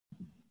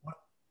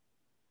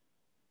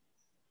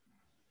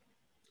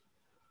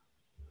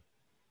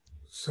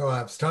So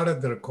I've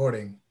started the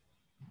recording,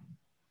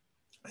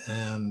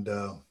 and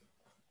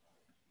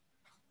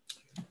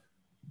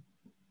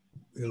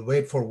we'll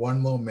wait for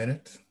one more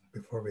minute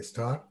before we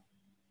start.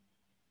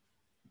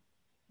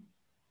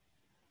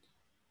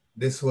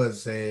 This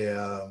was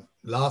a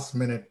last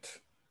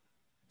minute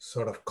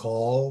sort of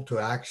call to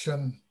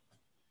action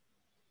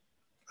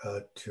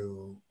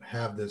to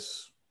have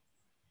this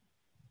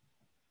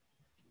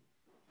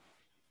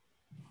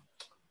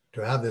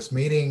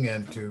meeting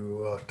and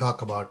to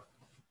talk about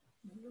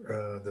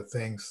the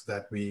things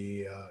that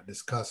we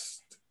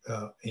discussed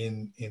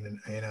in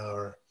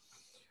our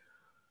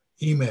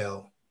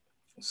email.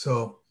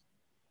 So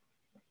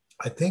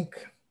I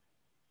think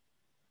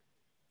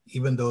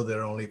even though there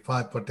are only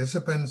 5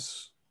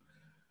 participants,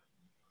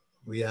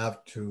 we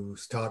have to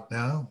start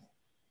now.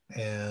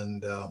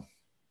 And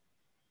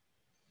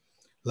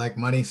like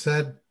Mani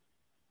said,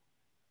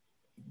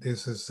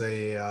 this is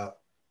a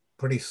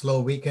pretty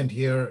slow weekend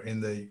here in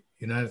the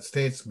United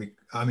States. Week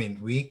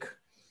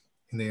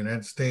in the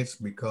United States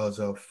because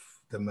of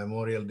the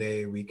Memorial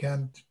Day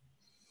weekend.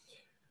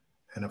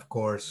 And of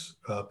course,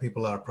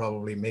 people are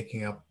probably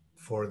making up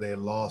for their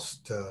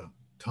lost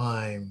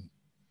time.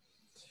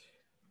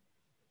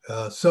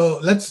 So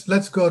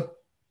let's go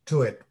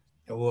to it.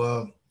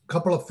 A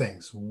couple of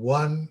things.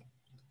 One,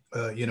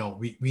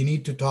 we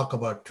need to talk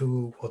about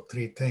 2 or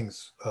 3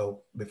 things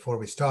before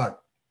we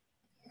start.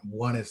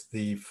 One is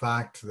the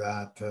fact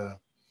that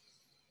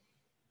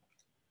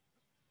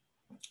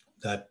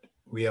that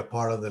we are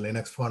part of the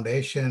Linux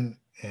Foundation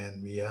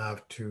and we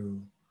have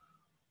to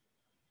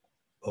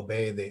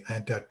obey the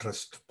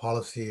antitrust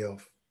policy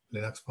of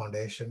Linux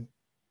Foundation.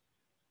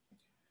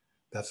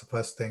 That's the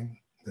first thing.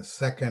 The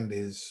second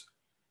is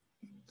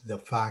the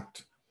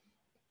fact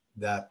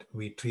that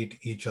we treat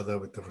each other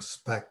with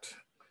respect,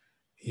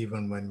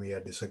 even when we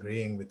are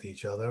disagreeing with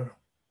each other,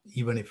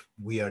 even if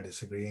we are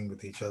disagreeing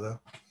with each other.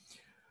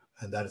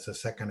 And that is the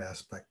second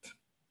aspect.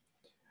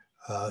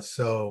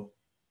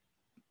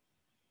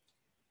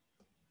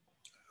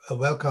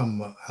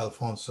 Welcome,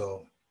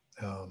 Alfonso.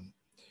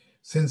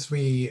 Since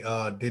we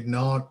did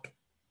not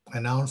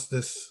announce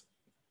this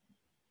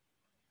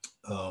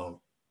a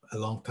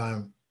long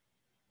time,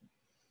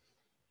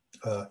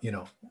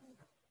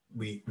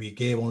 we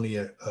gave only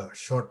a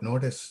short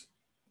notice.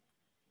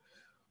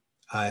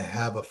 I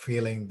have a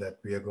feeling that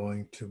we are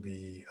going to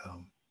be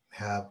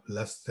have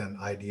less than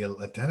ideal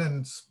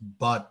attendance,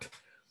 but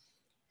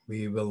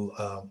we will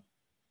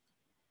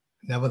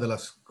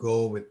nevertheless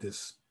go with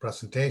this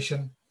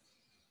presentation,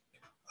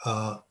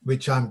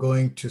 which I'm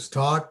going to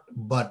start.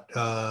 But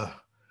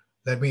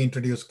let me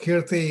introduce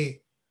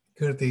Kirthi.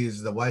 Kirthi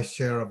is the vice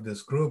chair of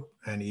this group,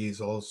 and he's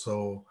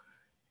also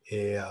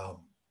a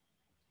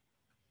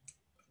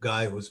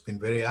guy who's been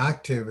very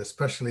active,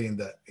 especially in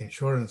the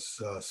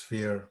insurance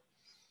sphere.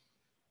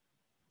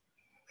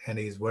 And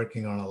he's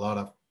working on a lot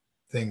of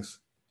things,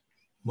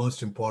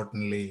 most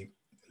importantly,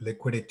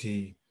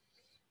 liquidity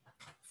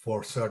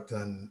for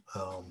certain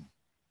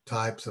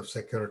types of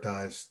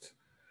securitized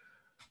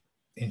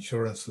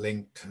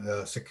insurance-linked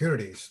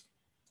securities.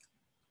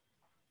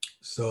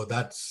 So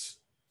that's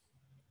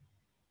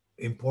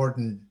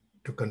important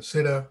to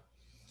consider.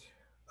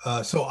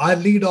 So I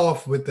lead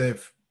off with a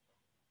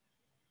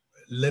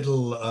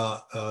little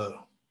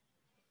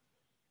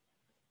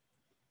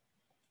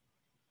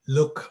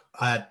look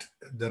at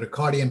the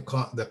Ricardian,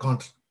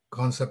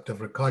 concept of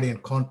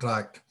Ricardian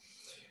contract.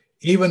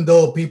 Even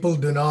though people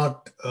do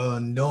not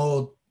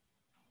know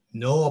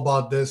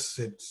about this,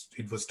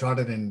 it was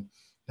started in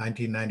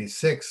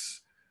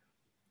 1996,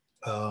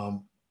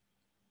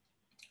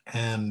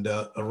 and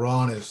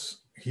Ron is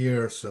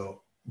here,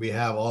 so we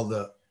have all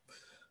the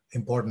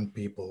important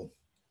people.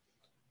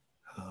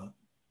 I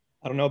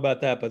don't know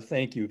about that, but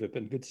thank you,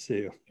 Vipin. Good to see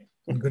you.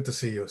 Good to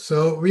see you.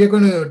 So we are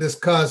going to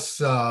discuss,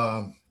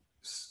 the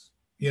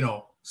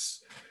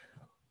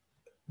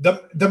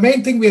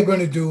main thing we are going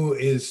to do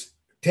is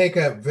take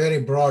a very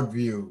broad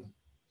view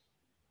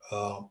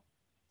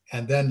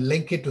and then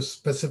link it to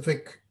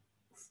specific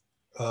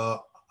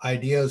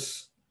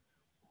ideas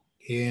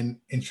in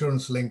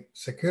insurance-linked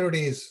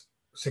securities,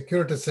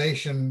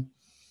 securitization,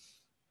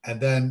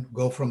 and then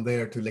go from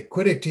there to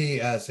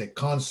liquidity as a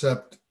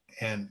concept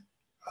and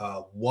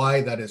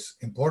why that is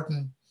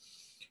important,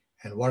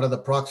 and what are the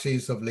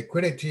proxies of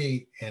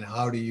liquidity and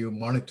how do you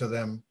monitor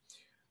them,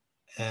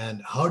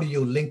 and how do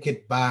you link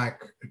it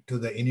back to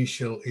the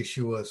initial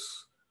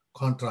issuer's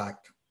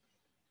contract,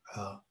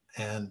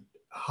 and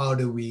how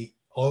do we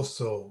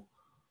also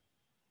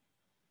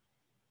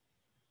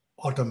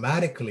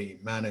automatically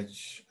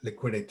manage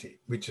liquidity,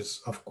 which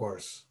is, of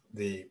course,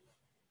 the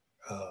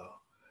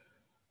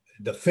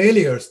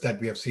failures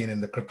that we have seen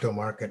in the crypto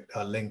market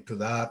are linked to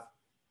that,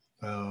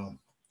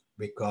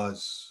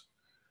 because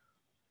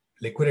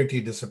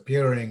liquidity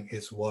disappearing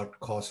is what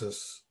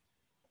causes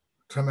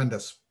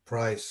tremendous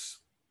price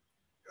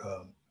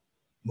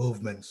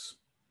movements.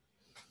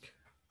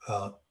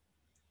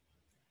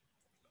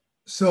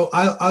 So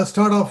I'll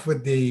start off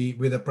with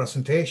a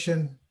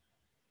presentation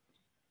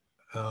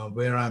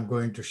where I'm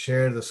going to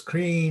share the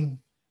screen.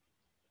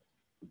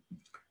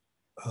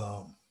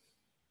 Um,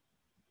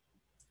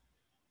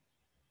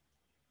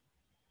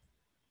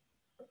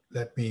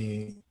 let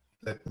me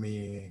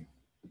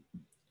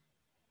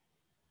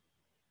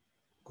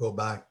go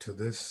back to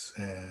this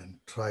and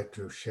try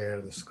to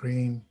share the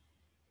screen.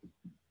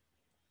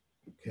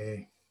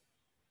 Okay.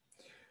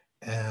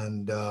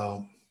 And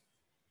can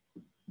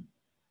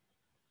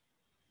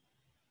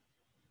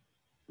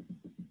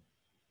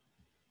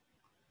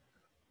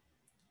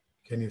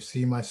you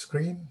see my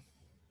screen?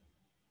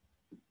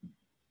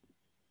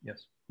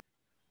 Yes.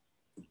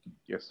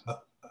 Yes.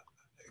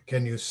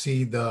 Can you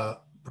see the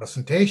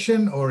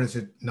presentation, or is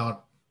it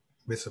not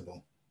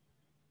visible?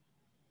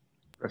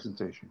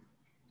 Presentation.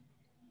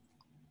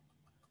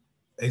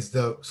 Is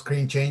the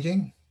screen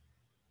changing?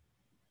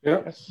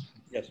 Yeah. Yes.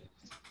 Yes.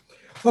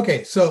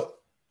 Okay, so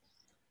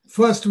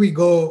first we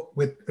go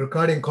with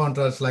Ricardian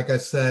contrast. Like I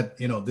said,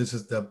 this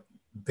is the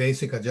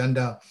basic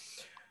agenda,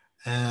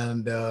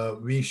 and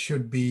there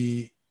should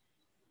be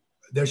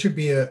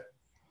a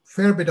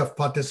fair bit of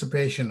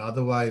participation.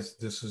 Otherwise,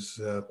 this is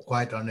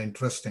quite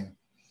uninteresting.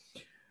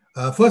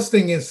 First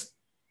thing is,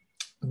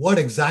 what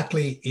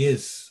exactly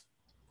is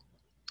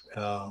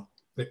a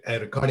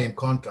Ricardian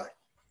contract?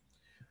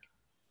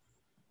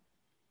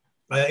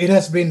 It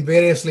has been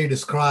variously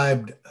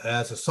described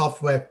as a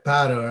software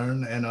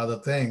pattern and other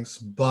things,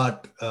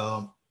 but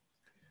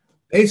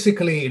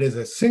basically it is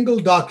a single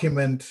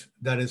document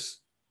that is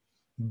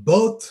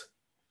both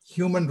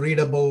human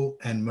readable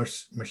and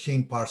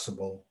machine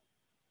parsable.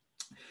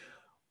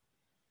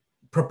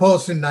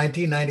 Proposed in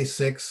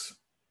 1996,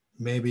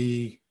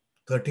 maybe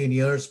 13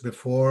 years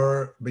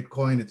before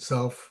Bitcoin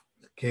itself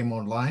came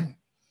online.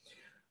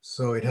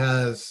 So it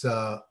has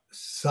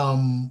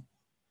some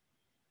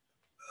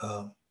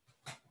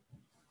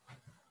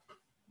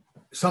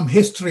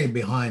history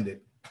behind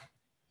it.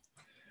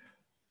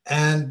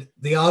 And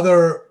the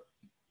other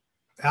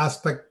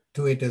aspect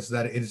to it is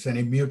that it is an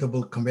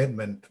immutable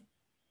commitment.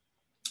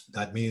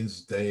 That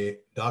means the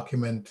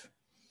document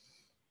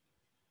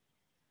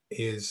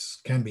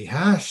can be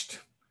hashed,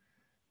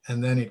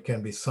 and then it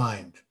can be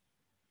signed.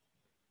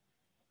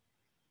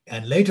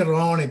 And later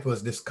on, it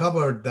was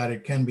discovered that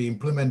it can be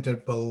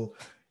implementable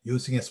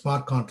using a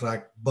smart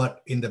contract.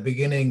 But in the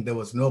beginning, there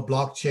was no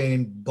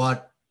blockchain,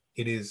 but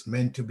it is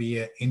meant to be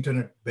an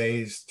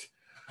internet-based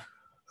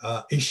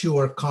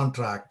issuer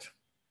contract,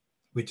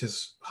 which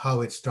is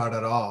how it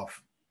started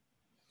off.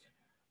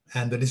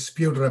 And the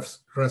dispute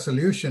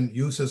resolution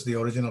uses the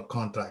original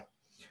contract.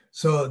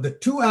 So the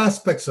two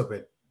aspects of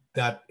it,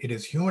 that it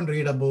is human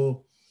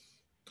readable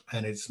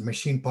and it's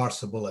machine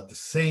parsable at the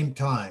same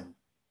time,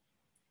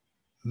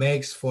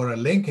 makes for a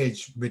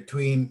linkage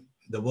between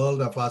the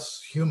world of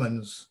us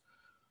humans,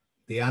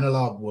 the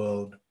analog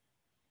world,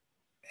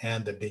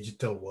 and the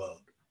digital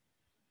world,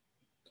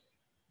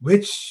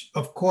 which,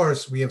 of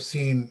course, we have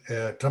seen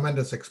a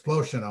tremendous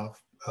explosion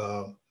of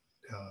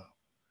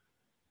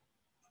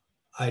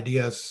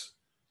ideas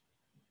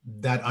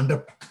that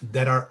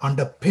are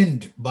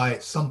underpinned by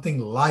something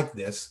like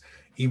this,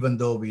 even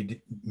though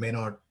we may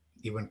not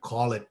even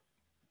call it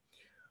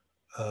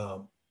a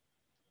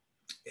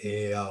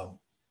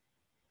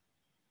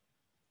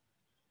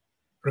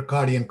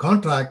Ricardian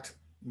contract.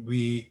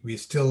 We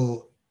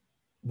still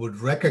would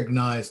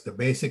recognize the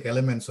basic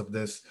elements of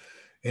this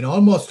in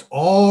almost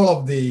all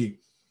of the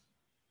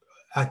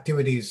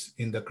activities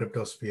in the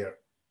cryptosphere.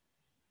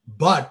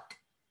 But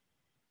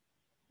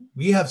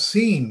we have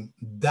seen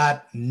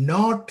that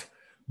not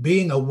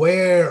being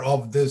aware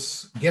of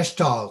this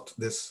gestalt,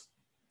 the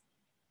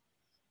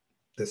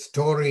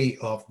story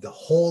of the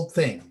whole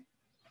thing,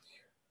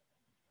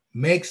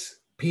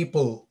 makes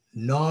people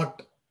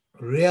not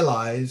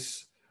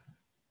realize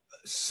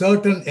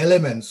certain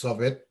elements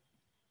of it,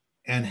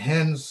 and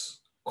hence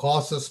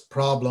causes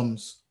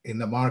problems in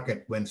the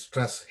market when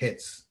stress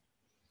hits.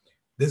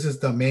 This is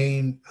the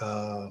main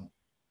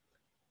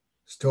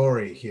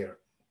story here.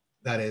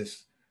 That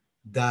is,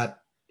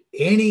 that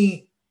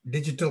any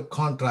digital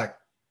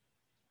contract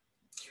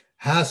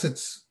has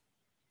its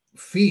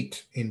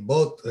feet in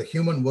both the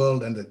human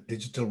world and the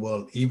digital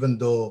world, even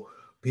though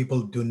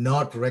people do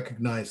not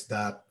recognize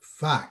that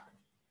fact.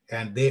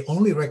 And they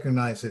only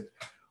recognize it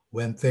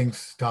when things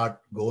start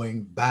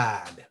going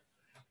bad.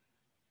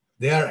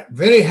 They are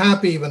very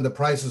happy when the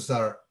prices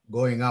are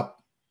going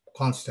up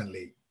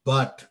constantly,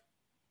 but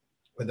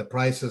when the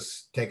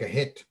prices take a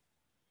hit,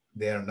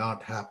 they are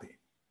not happy.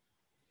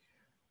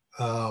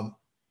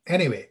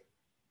 Anyway,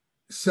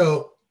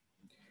 so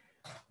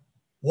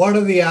what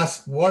are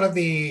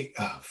the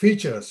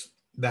features?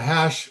 The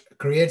hash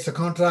creates a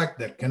contract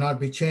that cannot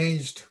be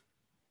changed.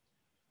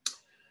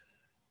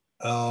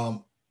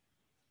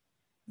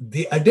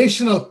 The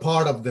additional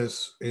part of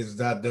this is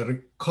that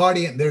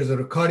there's a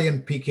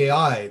Ricardian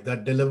PKI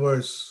that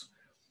delivers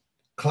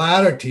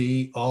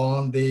clarity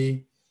on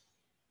the.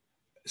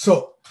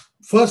 So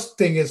first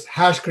thing is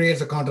hash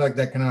creates a contract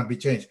that cannot be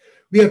changed.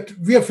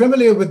 We are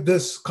familiar with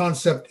this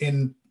concept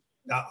in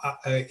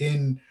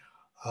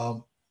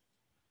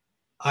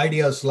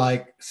ideas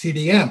like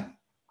CDM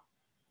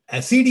a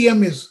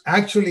CDM is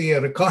actually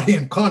a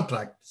Ricardian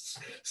contract,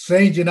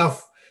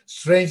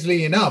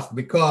 strangely enough,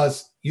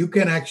 because you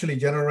can actually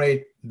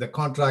generate the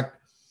contract,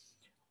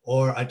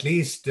 or at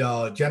least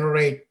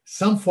generate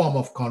some form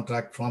of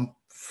contract from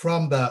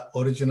the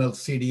original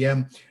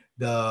CDM,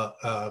 the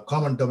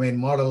common domain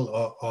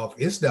model of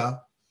ISDA.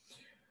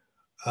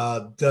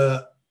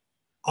 The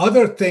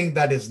other thing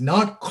that is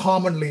not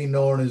commonly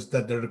known is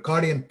that the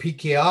Ricardian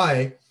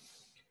PKI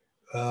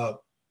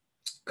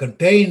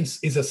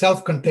is a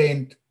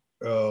self-contained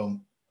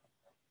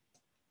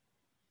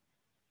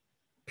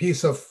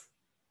piece of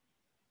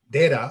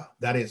data.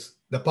 That is,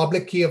 the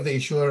public key of the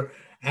issuer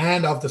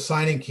and of the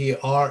signing key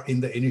are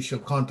in the initial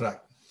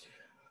contract.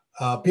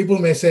 People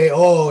may say,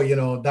 oh,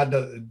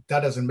 that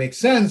doesn't make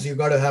sense. You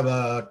got to have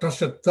a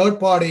trusted third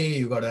party.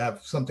 You got to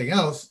have something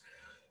else.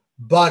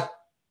 But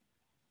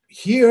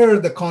here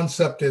the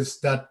concept is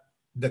that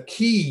the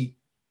key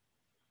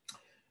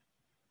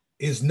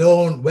is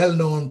well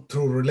known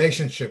through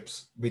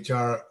relationships, which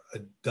are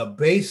the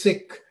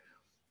basic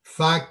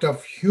fact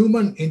of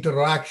human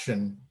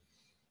interaction,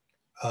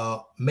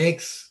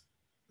 makes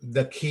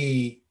the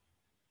key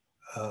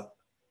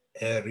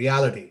a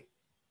reality.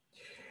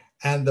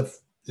 And the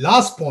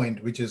last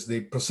point, which is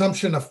the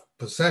presumption of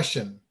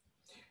possession,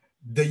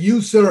 the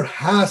user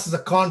has the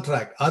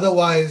contract.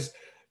 Otherwise,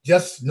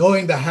 just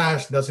knowing the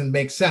hash doesn't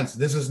make sense.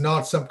 This is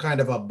not some kind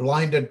of a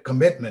blinded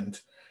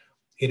commitment.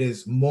 It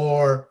is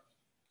more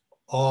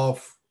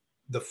of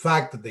the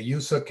fact that the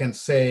user can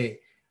say,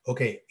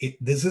 okay,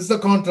 this is the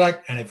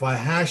contract, and if I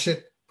hash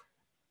it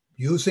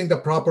using the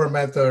proper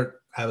method,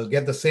 I will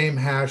get the same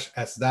hash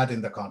as that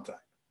in the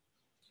contract.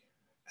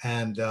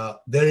 And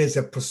there is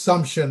a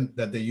presumption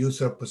that the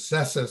user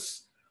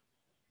possesses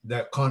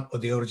the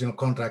original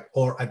contract,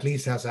 or at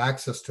least has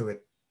access to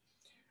it,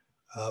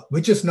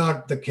 which is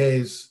not the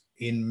case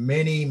in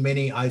many,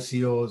 many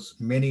ICOs,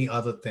 many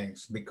other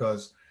things,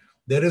 because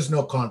there is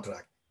no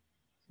contract.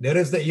 There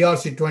is the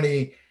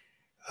ERC20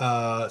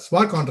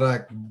 smart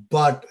contract,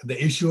 but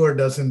the issuer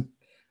doesn't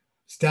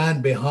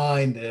stand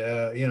behind,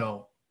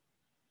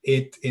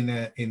 it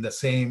in the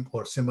same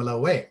or similar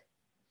way.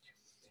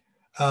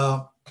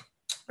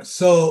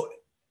 So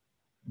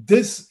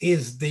this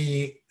is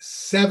the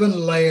 7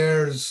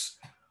 layers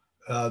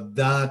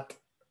that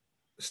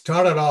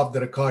started off the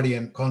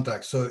Ricardian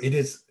contract. So it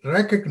is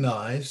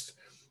recognized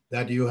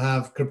that you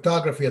have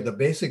cryptography at the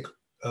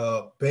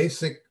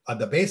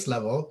base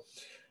level,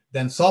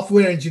 then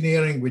software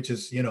engineering, which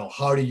is,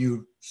 how do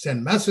you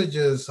send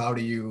messages? How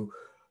do you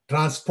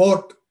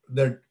transport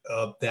the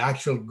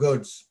actual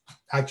goods,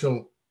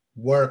 actual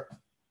work,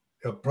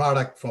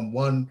 product from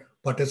one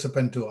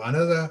participant to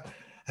another?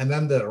 And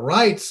then the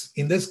rights,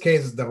 in this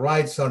case, the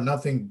rights are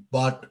nothing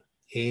but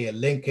a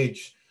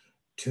linkage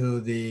to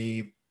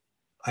the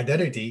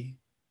identity.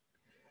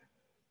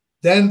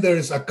 Then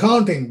there's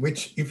accounting,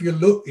 which if you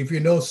know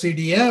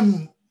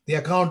CDM, the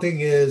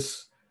accounting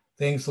is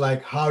things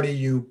like how do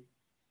you,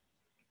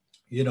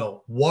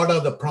 what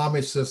are the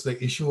promises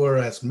the issuer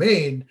has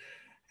made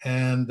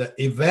and the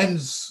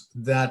events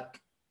that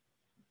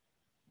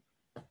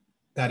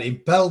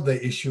impel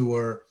the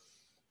issuer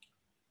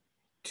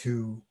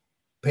to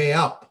pay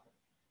up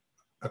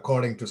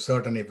according to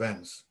certain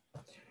events.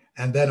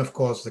 And then, of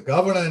course, the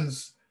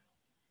governance,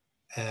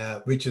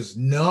 which is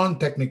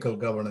non-technical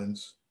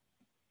governance,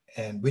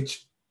 and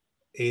which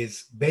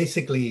is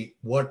basically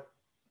what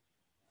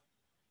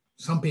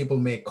some people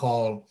may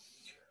call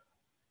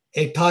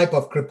a type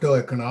of crypto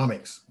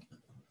economics.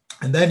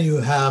 And then you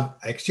have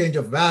exchange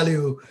of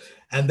value.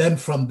 And then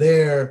from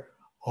there,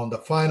 on the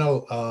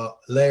final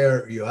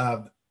layer, you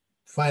have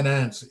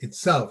finance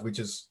itself, which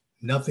is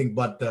nothing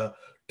but the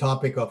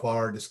topic of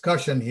our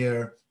discussion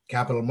here,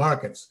 capital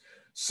markets.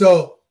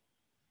 So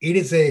it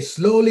is a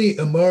slowly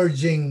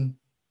emerging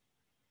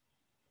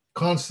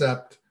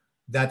concept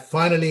that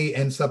finally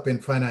ends up in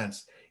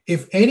finance.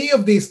 If any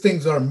of these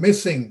things are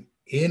missing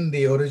in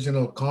the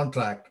original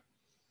contract,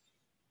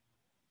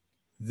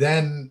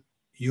 then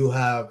you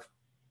have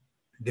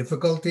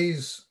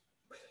difficulties,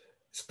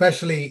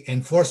 especially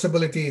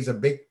enforceability is a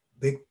big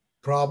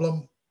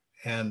problem.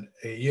 And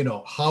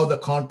how the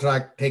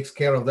contract takes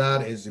care of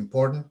that is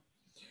important.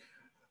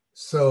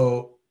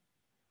 So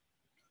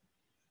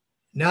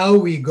now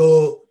we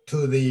go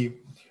to the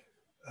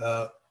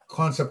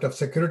concept of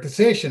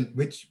securitization,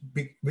 which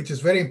is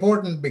very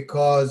important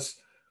because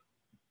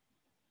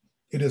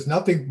it is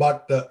nothing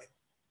but the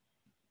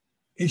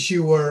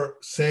issuer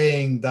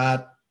saying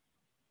that,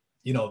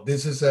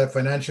 this is a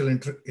financial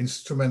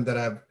instrument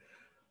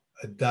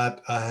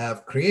that I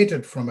have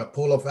created from a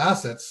pool of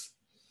assets.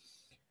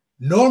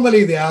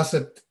 Normally, the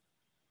asset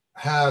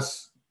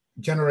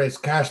generates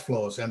cash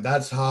flows, and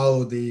that's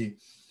how the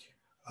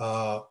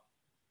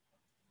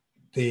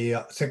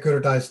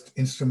securitized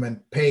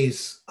instrument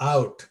pays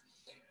out.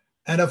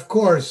 And of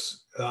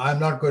course, I'm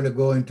not going to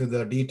go into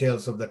the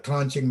details of the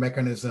tranching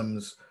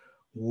mechanisms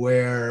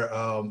where,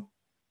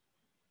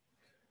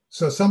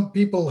 so some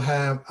people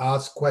have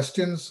asked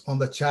questions on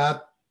the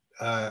chat,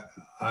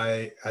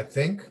 I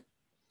think.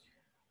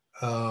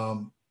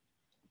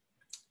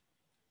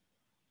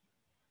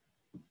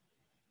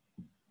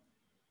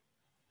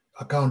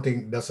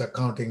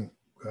 accounting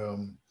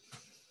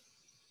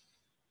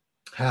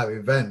have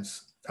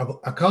events?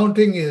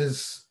 Accounting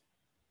is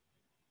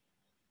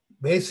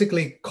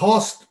basically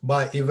cost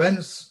by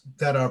events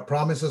that are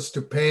promises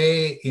to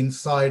pay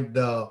inside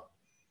the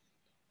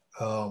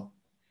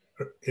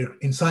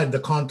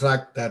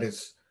contract that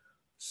is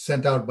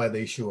sent out by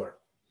the issuer.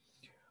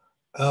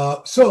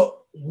 So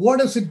what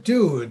does it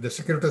do, the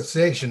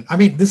securitization? I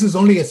mean, this is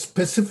only a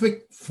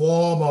specific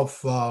form of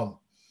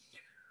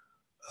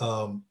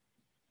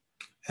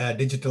a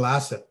digital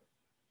asset,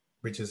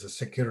 which is a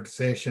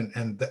securitization.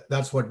 And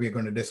that's what we're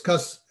going to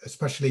discuss,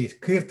 especially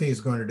Kirthi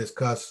is going to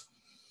discuss.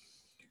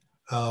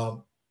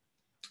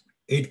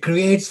 It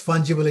creates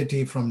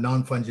fungibility from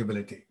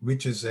non-fungibility,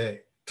 which is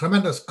a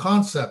tremendous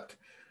concept.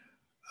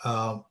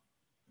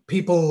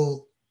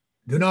 People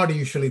do not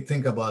usually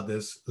think about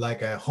this,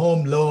 like a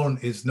home loan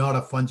is not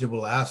a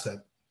fungible asset.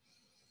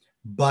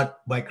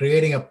 But by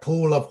creating a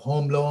pool of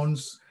home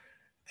loans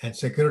and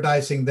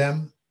securitizing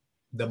them,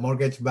 the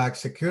mortgage-backed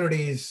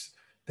securities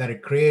that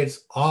it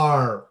creates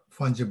are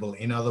fungible.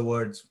 In other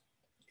words,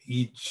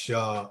 each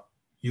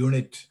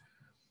unit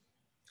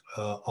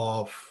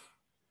of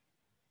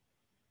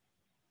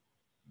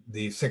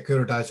the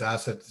securitized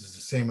asset is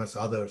the same as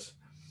others.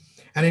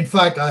 And in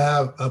fact, I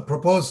have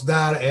proposed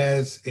that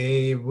as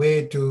a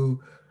way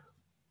to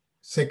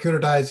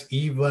securitize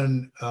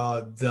even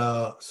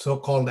the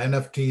so-called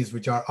NFTs,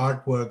 which are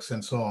artworks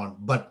and so on.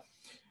 But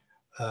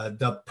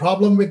the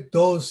problem with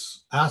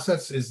those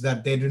assets is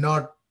that they do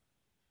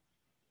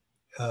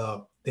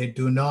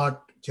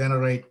not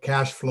generate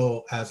cash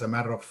flow. As a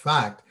matter of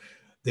fact,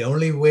 the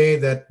only way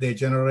that they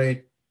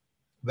generate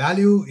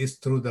value is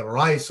through the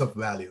rise of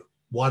value.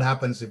 What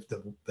happens if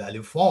the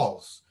value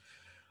falls?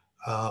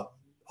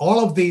 All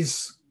of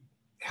these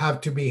have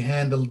to be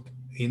handled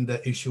in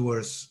the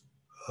issuer's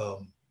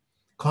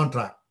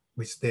contract,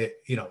 which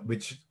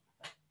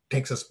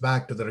takes us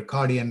back to the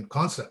Ricardian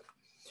concept.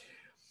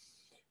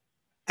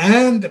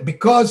 And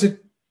because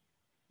it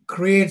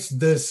creates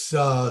this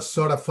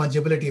sort of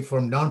fungibility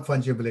from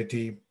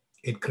non-fungibility,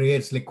 it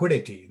creates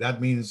liquidity. That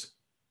means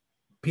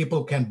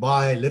people can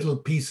buy little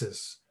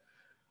pieces.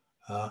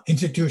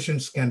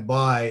 Institutions can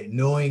buy,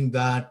 knowing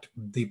that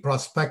the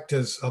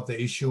prospectus of the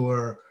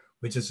issuer,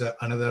 which is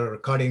another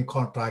Ricardian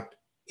contract,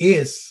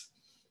 is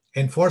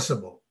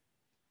enforceable.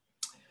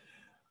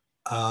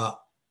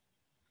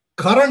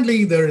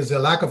 Currently, there is a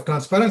lack of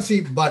transparency,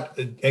 but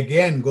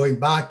again, going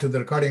back to the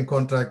Ricardian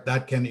contract,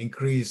 that can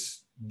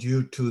increase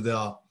due to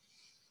the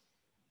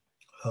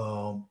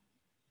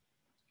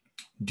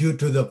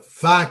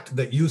fact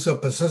that user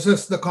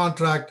possesses the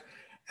contract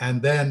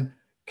and then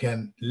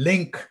can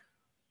link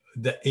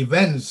the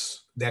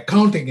events, the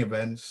accounting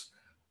events,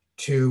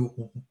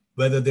 to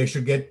whether they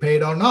should get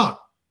paid or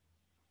not.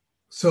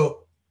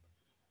 So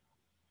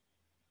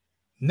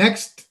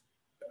next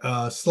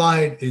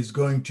slide is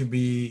going to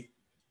be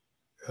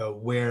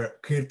where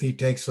Kirthi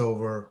takes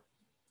over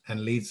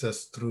and leads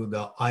us through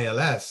the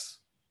ILS,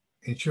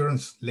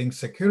 insurance-linked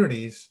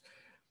securities,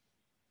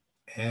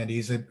 and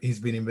he's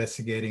been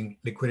investigating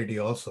liquidity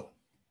also.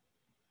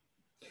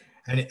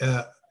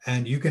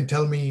 And you can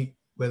tell me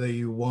whether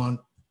you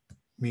want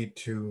me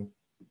to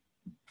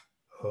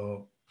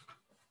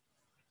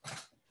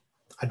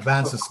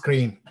advance the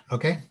screen,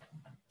 okay?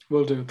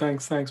 Will do.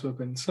 Thanks,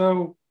 Vipin.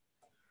 So,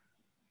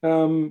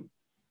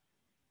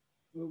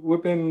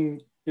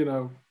 Vipin,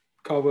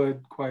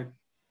 covered quite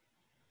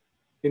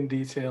in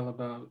detail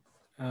about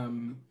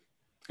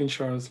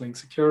insurance-linked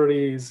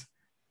securities.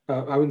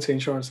 I wouldn't say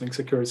insurance-linked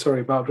securities,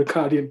 sorry, about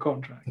Ricardian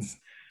contracts.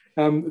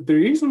 The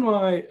reason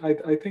why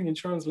I think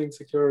insurance-linked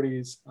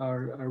securities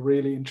are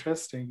really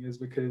interesting is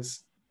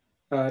because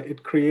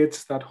it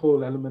creates that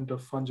whole element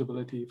of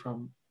fungibility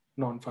from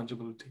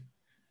non-fungibility.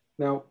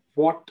 Now,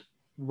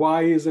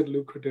 why is it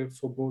lucrative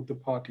for both the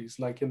parties?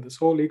 Like in this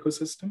whole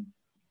ecosystem,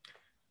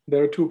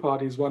 there are two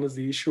parties. One is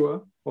the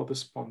issuer or the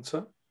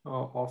sponsor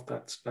of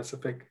that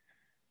specific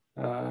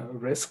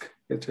risk.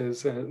 It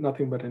is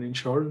nothing but an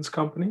insurance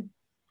company.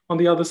 On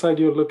the other side,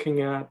 you're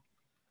looking at...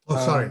 Oh,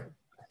 sorry.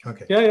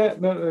 Okay. Yeah,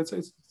 no, it's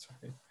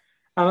okay.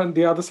 And on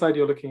the other side,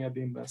 you're looking at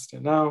the investor.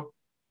 Now,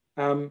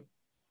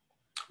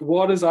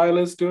 what is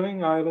ILS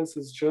doing? ILS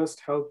is just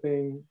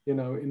helping,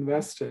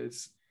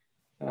 investors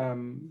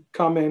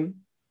come in,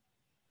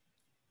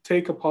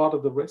 take a part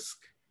of the risk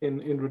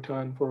in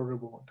return for a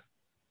reward.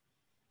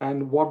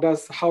 And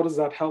how does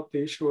that help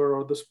the issuer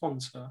or the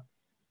sponsor?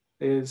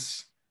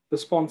 Is the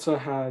sponsor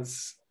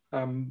has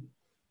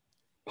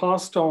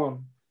passed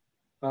on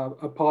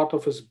a part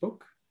of his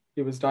book.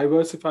 He was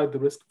diversified the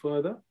risk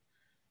further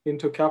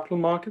into capital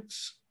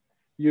markets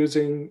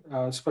using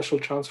special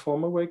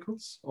transformer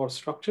vehicles or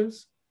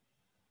structures.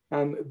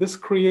 And this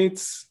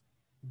creates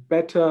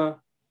better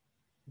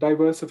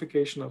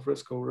diversification of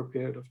risk over a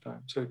period of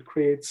time. So it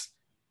creates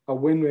a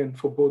win-win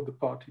for both the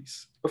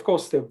parties. Of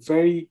course, they're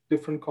very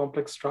different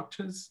complex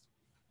structures,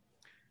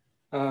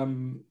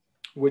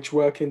 which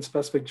work in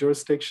specific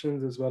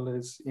jurisdictions as well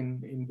as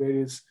in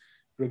various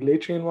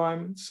regulatory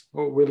environments.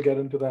 We'll get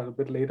into that a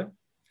bit later.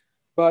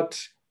 But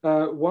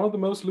one of the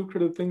most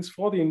lucrative things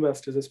for the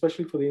investors,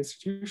 especially for the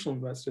institutional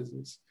investors,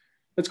 is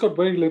it's got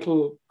very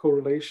little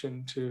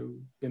correlation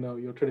to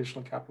your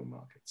traditional capital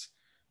markets.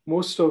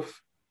 Most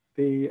of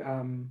the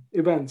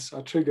events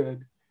are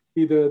triggered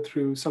either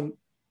through some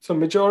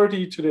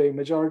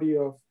majority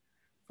of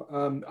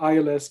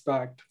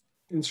ILS-backed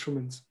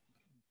instruments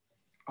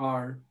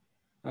are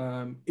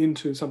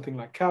into something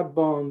like cat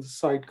bonds,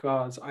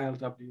 sidecars,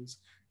 ILWs,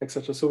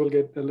 etc. So we'll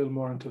get a little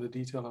more into the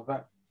detail of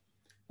that.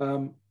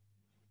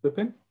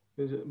 Vipin,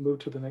 move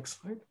to the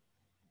next slide.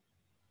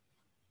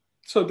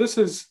 So this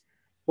is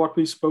what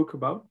we spoke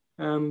about.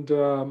 And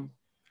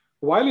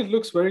while it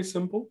looks very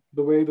simple,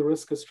 the way the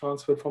risk is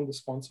transferred from the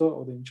sponsor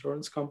or the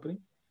insurance company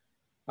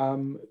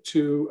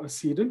to a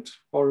cedent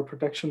or a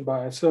protection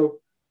buyer. So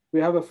we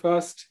have a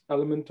first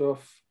element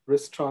of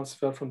risk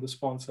transfer from the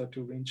sponsor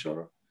to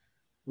reinsurer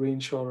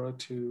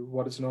to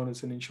what is known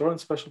as an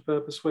insurance special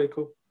purpose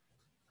vehicle.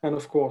 And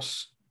of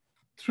course,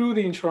 through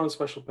the insurance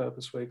special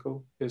purpose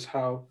vehicle is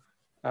how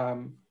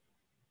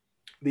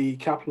the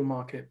capital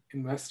market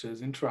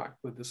investors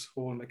interact with this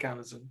whole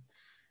mechanism.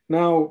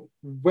 Now,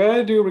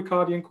 where do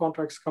Ricardian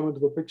contracts come into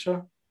the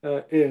picture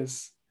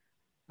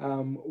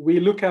we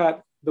look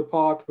at the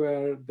part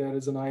where there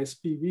is an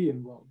ISPV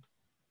involved.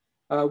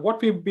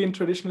 What we've been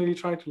traditionally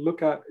trying to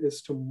look at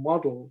is to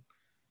model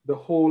the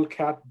whole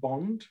cat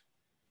bond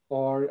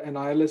or an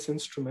ILS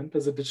instrument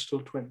as a digital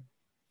twin.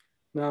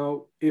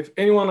 Now, if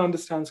anyone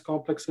understands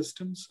complex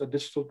systems, a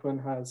digital twin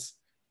has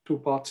two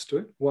parts to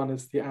it. One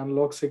is the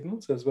analog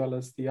signals, as well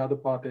as the other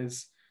part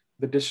is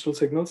the digital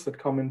signals that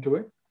come into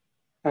it.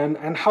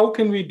 And how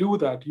can we do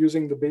that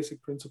using the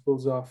basic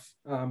principles of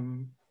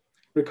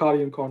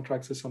Ricardian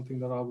contracts is something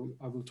that I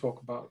will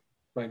talk about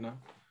right now.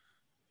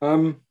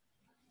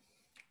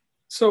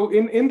 So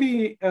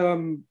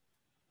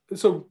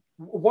so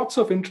what's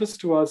of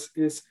interest to us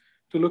is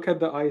to look at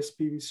the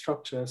ISPV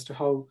structure as to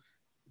how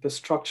the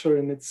structure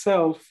in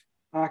itself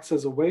acts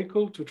as a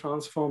vehicle to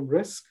transform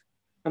risk.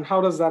 And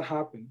how does that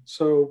happen?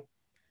 So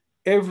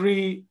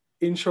every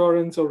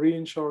insurance or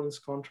reinsurance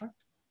contract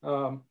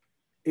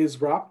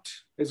is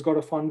wrapped, it's got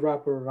a fund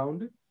wrapper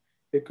around it.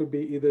 It could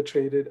be either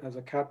traded as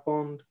a cat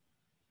bond,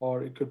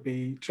 or it could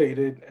be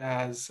traded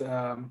as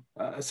a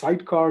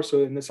sidecar.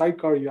 So in the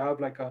sidecar, you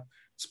have like a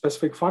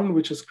specific fund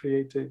which is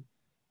created.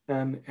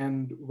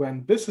 And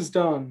when this is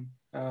done,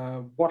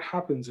 what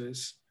happens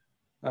is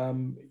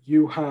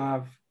you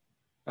have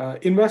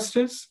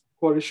investors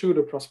who are issued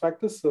a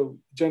prospectus. So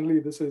generally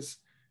this is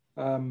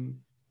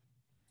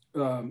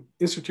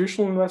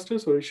institutional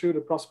investors who are issued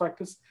a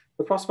prospectus.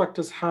 The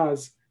prospectus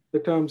has the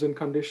terms and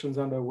conditions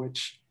under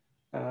which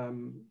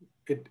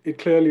it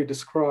clearly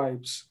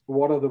describes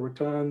what are the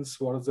returns,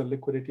 what is the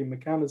liquidity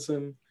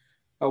mechanism,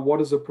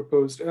 what is the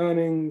proposed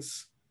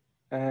earnings,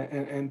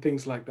 and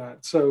things like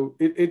that. So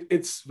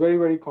it's very,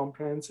 very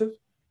comprehensive.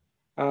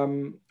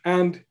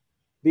 And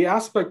the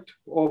aspect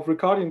of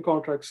Ricardian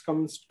contracts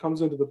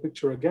comes into the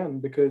picture again,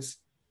 because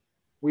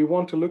we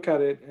want to look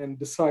at it and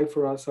decide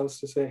for ourselves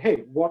to say,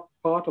 hey, what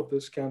part of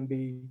this can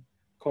be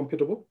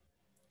computable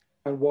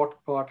and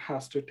what part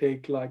has to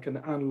take like an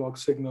analog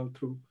signal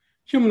through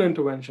human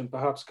intervention,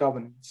 perhaps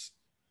governance.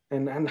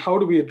 And how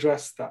do we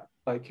address that?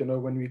 Like,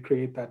 when we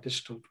create that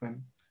digital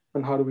twin,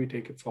 and how do we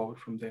take it forward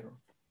from there?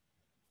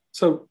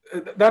 So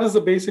that is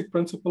the basic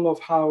principle of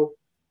how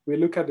we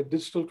look at a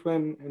digital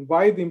twin, and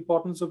why the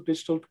importance of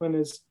digital twin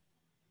is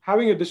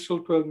having a digital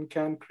twin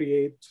can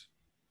create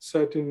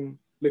certain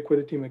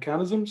liquidity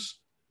mechanisms,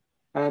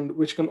 and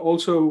which can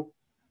also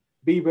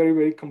be very,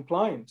 very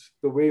compliant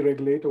the way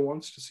regulator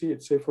wants to see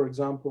it. Say, for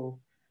example,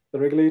 the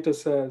regulator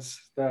says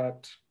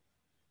that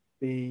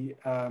the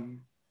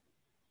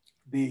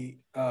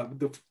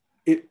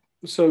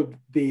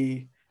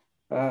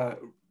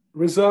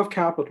reserve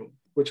capital,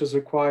 which is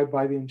required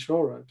by the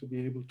insurer to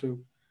be able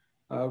to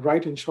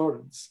write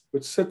insurance,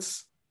 which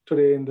sits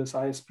today in this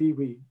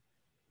ISPV,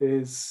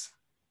 it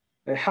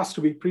has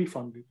to be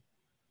pre-funded.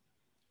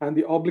 And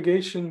the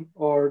obligation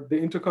or the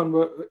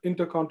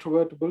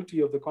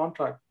interconvertibility of the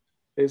contract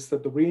is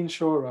that the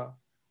reinsurer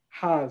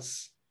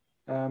has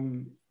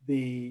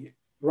the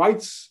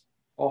rights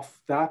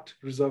of that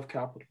reserve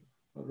capital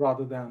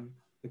rather than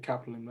the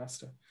capital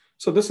investor.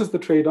 So this is the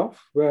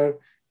trade-off where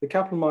the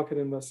capital market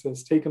investor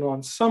has taken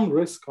on some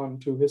risk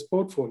onto his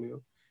portfolio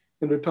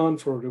in return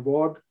for a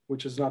reward,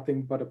 which is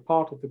nothing but a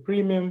part of the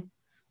premium,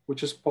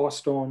 which is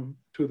passed on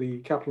to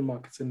the capital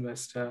markets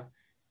investor,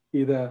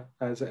 either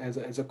as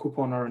a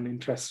coupon or an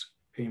interest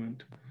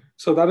payment.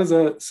 So that is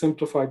a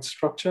simplified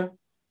structure.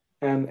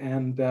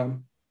 And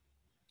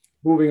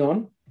moving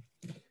on.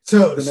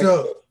 So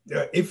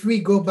if we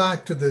go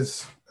back to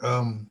this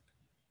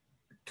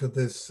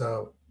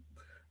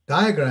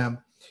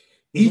diagram,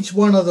 each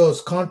one of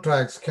those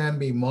contracts can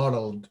be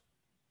modeled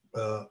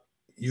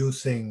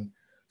using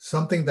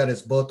something that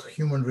is both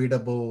human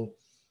readable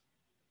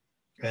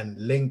and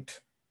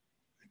linked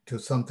to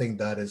something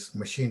that is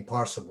machine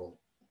parsable,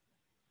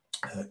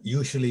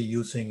 usually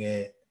using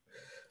a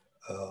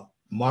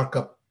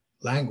markup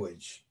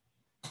language,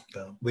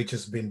 which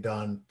has been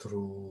done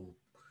through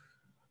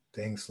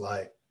things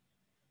like,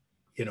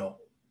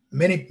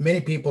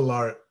 many people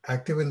are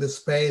active in this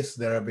space.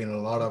 There have been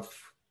a lot of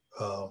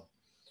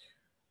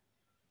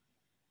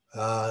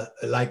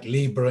like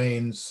Lee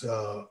Brain's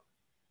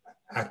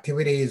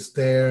activities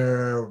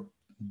there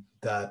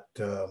that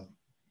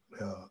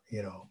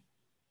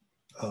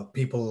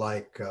people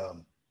like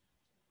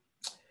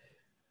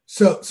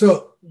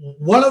so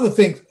one of the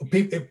things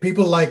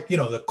people like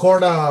the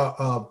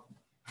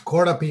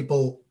Corda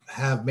people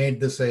have made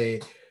this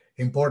a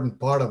important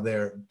part of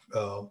their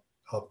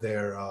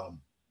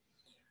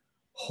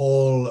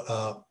whole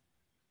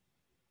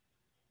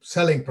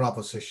selling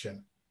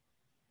proposition,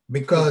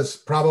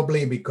 because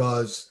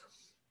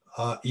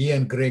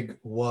Ian Grigg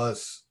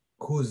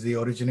who's the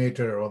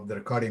originator of the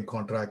Ricardian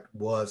contract,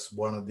 was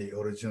one of the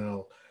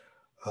original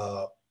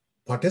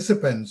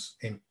participants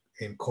in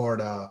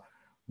Corda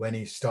when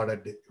he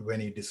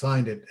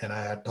designed it, and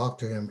I had talked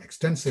to him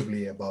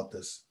extensively about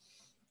this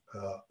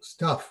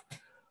stuff.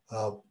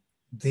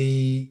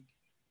 The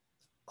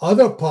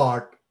other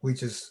part,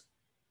 which is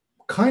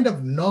kind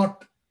of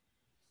not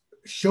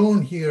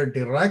shown here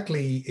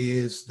directly,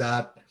 is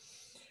that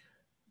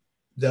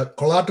the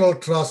collateral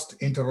trust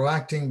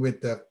interacting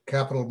with the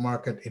capital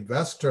market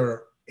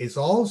investor is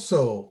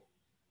also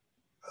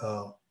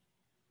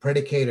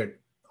predicated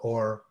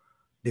or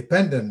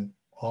dependent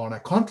on a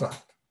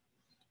contract,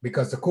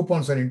 because the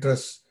coupons and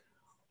interests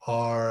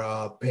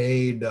are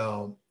paid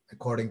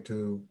according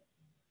to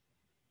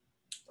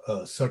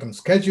a certain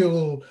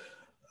schedule,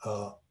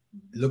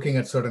 looking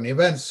at certain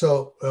events.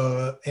 So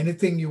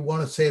anything you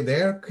want to say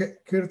there,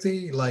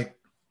 Kirthi? Like,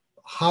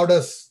 how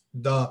does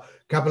the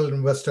capital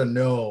investor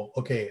know,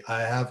 okay,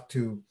 I have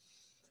to,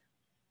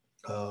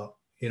 I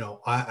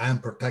am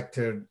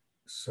protected,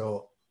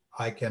 so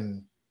I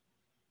can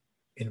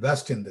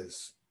invest in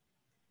this?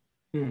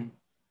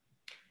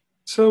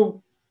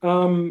 So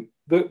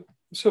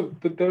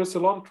there's a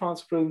lot of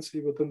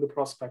transparency within the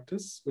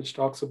prospectus, which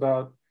talks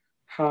about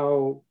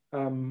how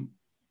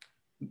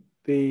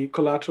the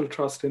collateral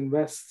trust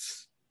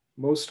invests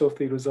most of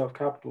the reserve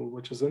capital,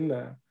 which is in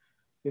there,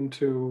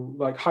 into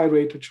like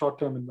high-rated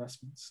short-term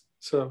investments.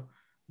 So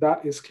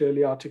that is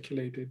clearly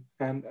articulated.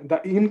 And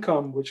that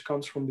income which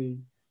comes from the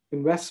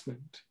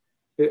investment,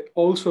 it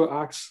also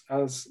acts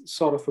as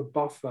sort of a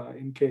buffer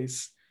in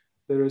case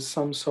there is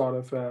some sort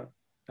of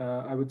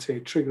I would say,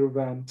 trigger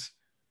event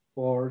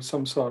or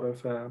some sort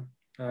of,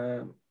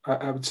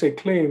 I would say,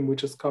 claim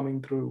which is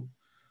coming through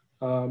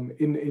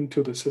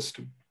into the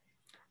system.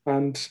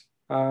 And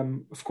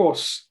of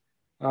course,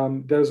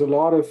 there's a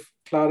lot of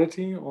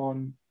clarity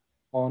on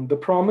the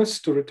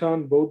promise to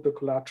return both the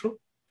collateral.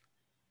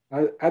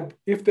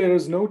 If there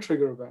is no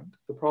trigger event,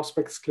 the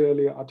prospectus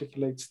clearly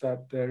articulates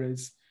that there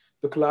is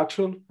the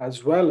collateral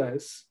as well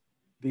as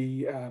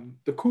the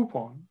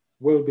coupon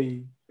will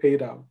be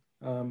paid out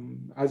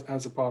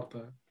as a part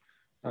of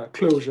the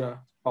closure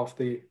of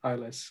the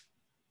ILS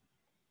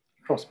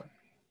prospect.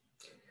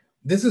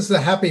 This is the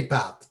happy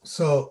path.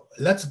 So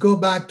let's go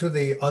back to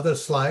the other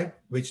slide,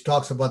 which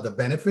talks about the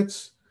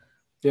benefits.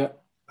 Yeah.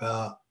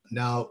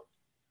 Now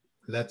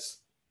let's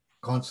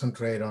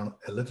concentrate on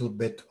a little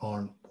bit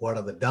on what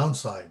are the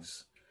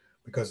downsides,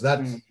 because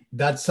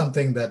that's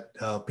something that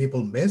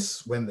people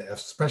miss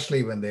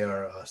especially when they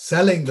are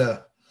selling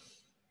the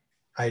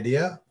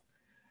idea.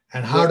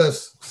 And how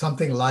does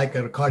something like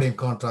a Ricardian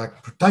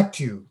contract protect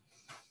you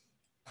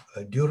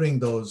during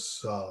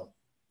those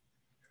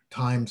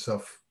times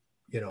of,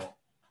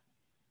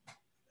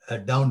 a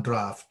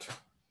downdraft?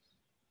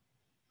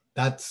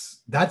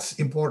 That's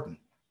important.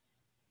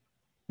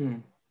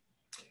 Do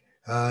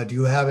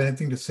you have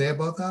anything to say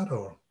about that,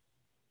 or?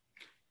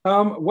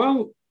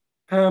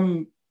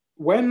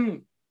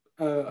 When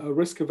a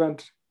risk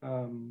event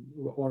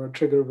or a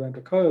trigger event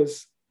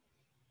occurs,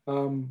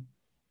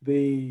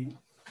 the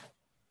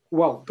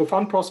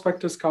fund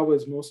prospectus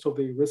covers most of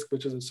the risk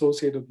which is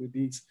associated with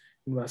these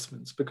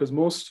investments, because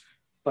most,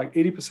 like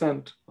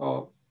 80%,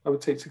 or I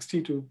would say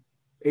 60 to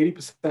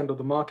 80% of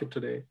the market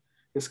today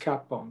is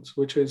cat bonds,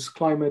 which is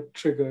climate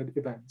triggered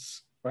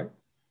events, right?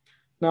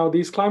 Now,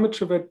 these climate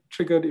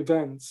triggered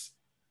events,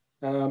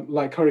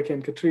 like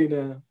Hurricane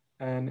Katrina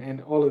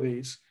and all of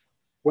these,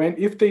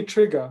 if they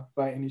trigger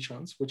by any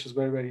chance, which is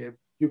very, very,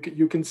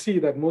 you can see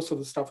that most of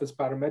the stuff is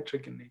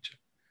parametric in nature,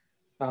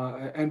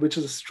 and which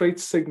is a straight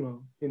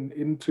signal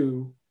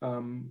into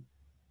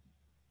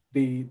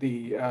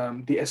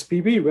the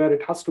SPV, where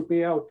it has to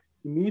pay out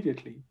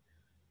immediately.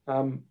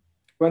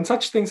 When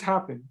such things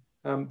happen,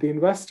 the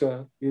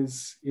investor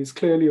is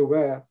clearly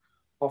aware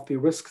of the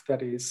risk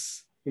that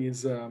is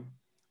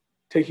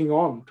taking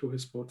on to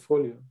his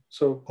portfolio.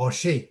 So, or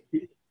she.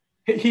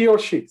 He or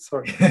she,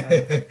 sorry.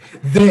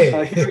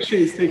 They. He or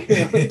she is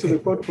taking on to the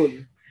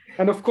portfolio.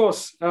 And of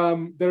course,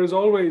 there is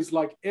always,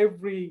 like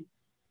every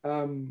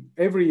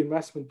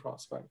investment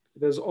prospect,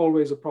 there's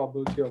always a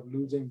probability of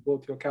losing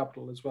both your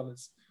capital as well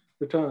as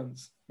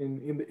returns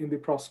in the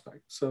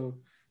prospect. So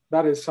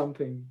that is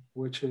something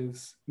which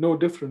is no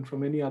different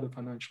from any other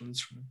financial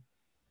instrument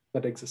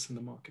that exists in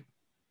the market.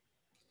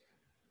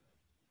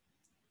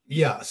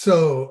 Yeah.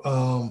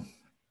 So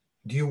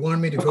Do you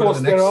want me to Of go course,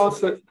 to the next?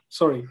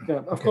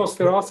 Of course,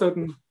 there are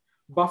certain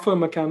buffer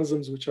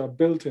mechanisms which are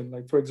built in.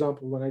 Like, for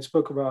example, when I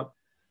spoke about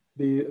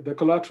the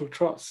collateral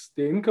trust,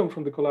 the income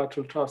from the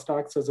collateral trust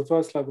acts as a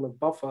first level of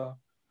buffer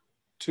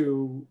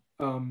to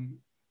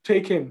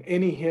take in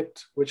any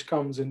hit which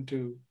comes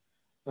into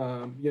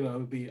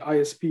the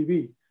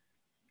ISPV.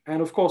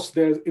 And of course,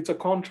 it's a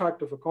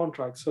contract of a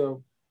contract.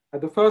 So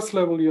at the first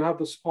level, you have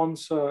the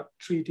sponsor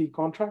treaty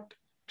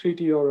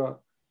or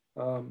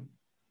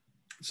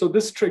so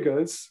this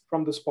triggers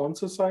from the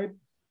sponsor side,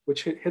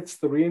 which hits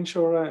the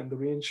reinsurer, and the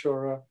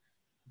reinsurer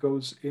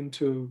goes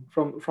into,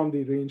 from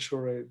the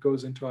reinsurer, it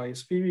goes into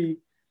ISPV,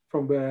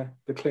 from where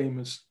the claim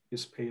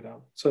is paid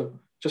out. So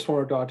just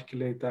wanted to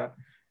articulate that.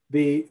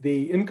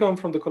 The income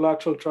from the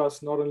collateral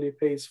trust not only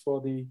pays for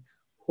the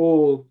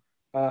whole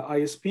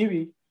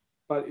ISPV,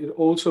 but it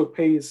also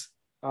pays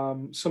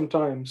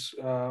sometimes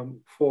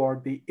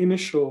for the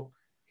initial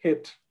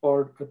hit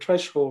or a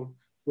threshold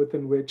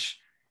within which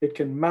it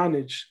can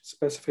manage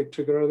specific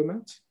trigger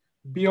elements,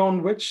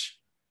 beyond which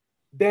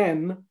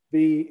then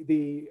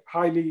the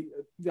highly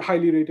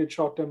rated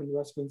short-term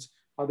investments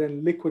are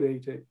then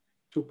liquidated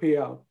to pay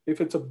out.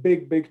 If it's a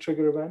big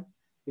trigger event,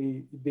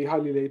 the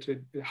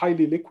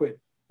highly liquid,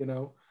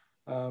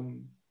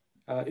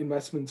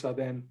 investments are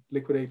then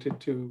liquidated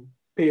to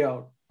pay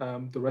out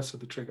the rest of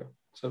the trigger.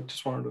 So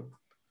just wanted to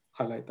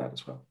highlight that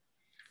as well.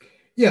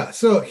 Yeah,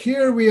 so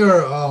here we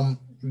are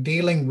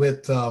dealing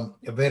with a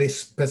very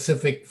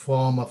specific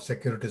form of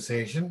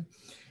securitization.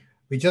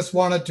 We just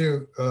wanted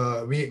to,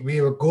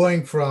 we were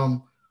going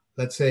from,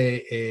 let's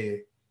say,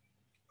 a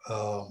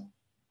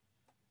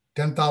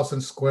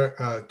 10,000 foot,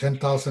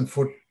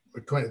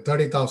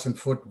 30,000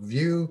 foot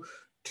view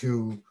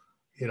to,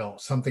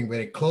 something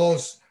very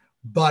close.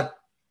 But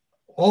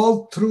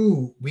all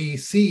through, we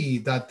see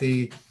that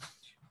the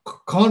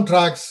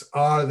contracts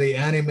are the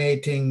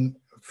animating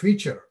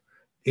feature.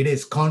 It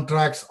is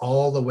contracts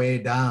all the way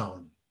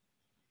down,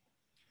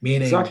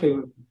 meaning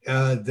exactly.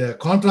 The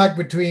contract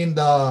between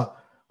the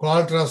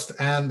collateral trust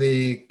and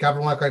the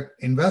capital market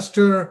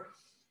investor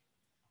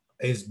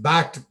is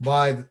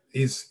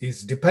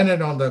is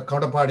dependent on the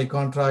counterparty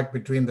contract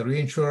between the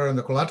reinsurer and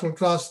the collateral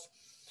trust,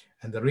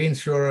 and the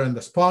reinsurer and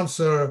the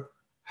sponsor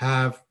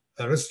have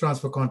a risk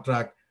transfer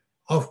contract.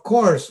 Of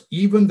course,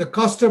 even the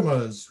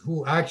customers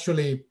who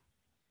actually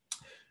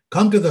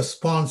come to the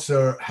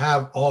sponsor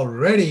have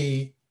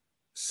already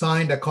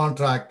signed a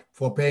contract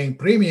for paying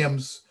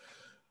premiums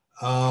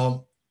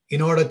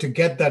in order to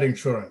get that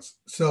insurance.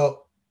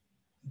 So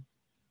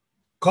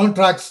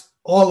contracts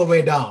all the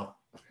way down,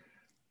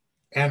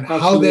 and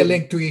Absolutely. how they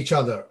link to each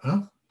other.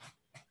 Huh?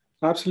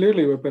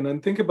 Absolutely, Vipin.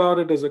 And think about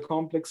it as a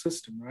complex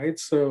system, right?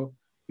 So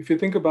if you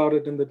think about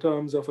it in the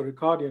terms of a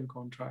Ricardian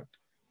contract,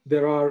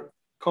 there are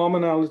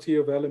commonality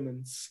of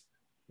elements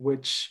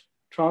which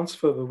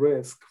transfer the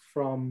risk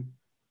from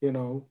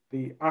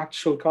the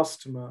actual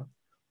customer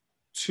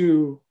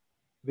to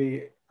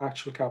the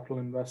actual capital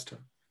investor.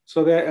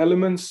 So there are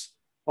elements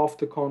of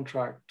the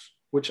contract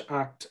which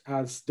act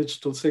as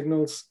digital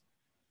signals,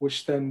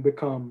 which then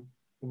become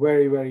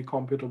very, very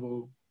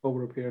computable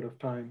over a period of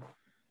time.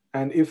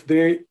 And if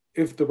the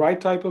right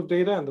type of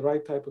data and the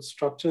right type of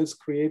structure is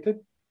created,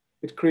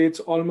 it creates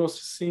almost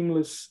a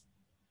seamless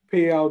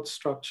payout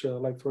structure.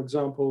 Like, for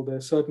example, there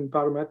are certain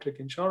parametric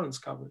insurance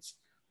covers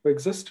that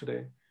exist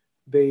today.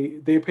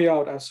 They pay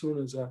out as soon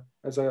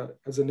as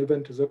an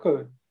event has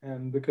occurred.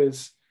 And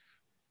because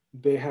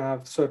they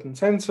have certain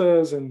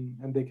sensors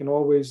and they can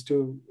always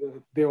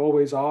they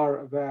always are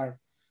aware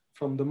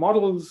from the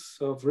models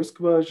of risk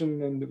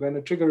aversion, and when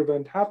a trigger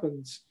event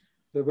happens,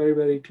 they're very,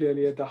 very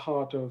clearly at the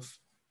heart of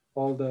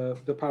all the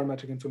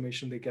parametric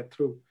information they get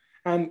through.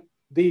 And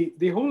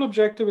the whole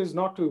objective is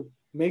not to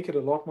make it a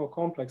lot more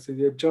complex.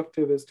 The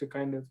objective is to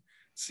kind of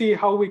see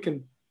how we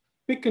can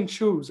pick and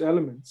choose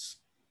elements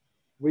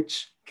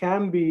which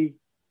can be,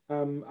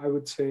 I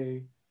would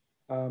say,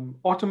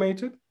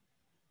 automated,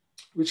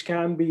 which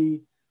can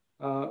be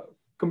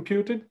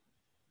computed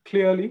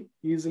clearly,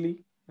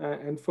 easily,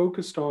 and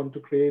focused on to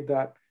create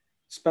that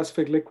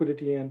specific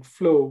liquidity and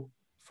flow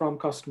from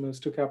customers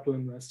to capital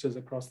investors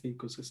across the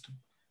ecosystem.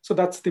 So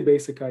that's the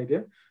basic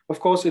idea. Of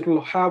course, it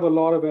will have a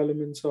lot of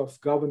elements of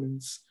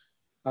governance,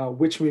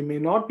 which we may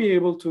not be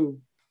able to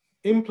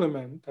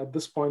implement at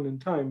this point in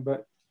time,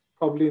 but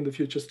probably in the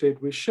future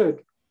state we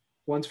should,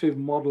 once we've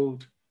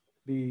modeled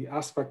the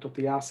aspect of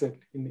the asset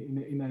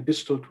in a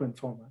digital twin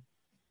format.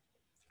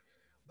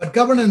 But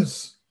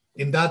governance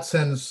in that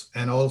sense,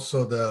 and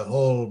also the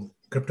whole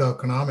crypto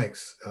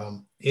economics,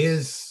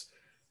 is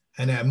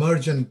an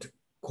emergent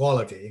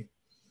quality,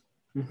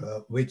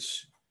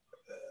 which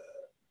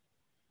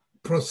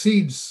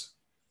proceeds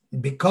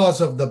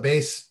because of the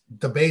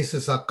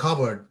bases are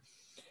covered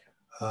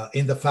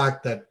in the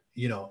fact that,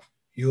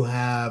 you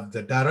have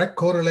the direct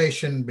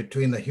correlation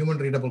between the human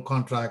readable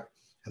contract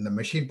and the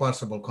machine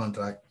parsable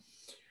contract.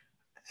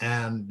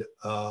 And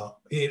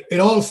it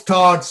all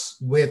starts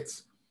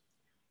with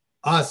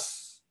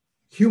us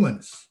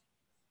humans.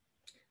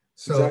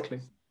 So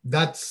exactly.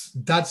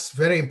 that's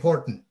very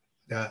important.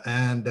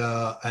 and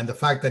the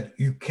fact that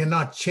you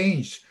cannot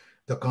change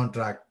the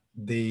contract,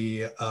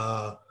 the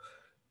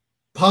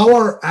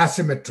power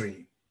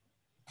asymmetry.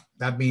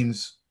 That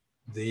means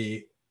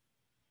the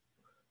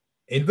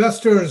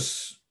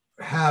investors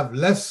have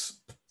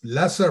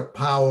lesser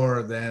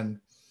power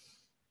than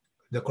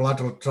the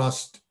collateral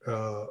trust,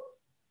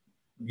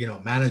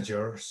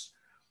 managers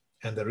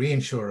and the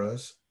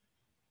reinsurers.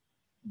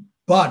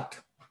 But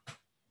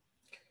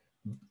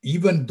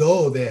even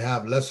though they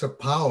have lesser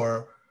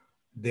power,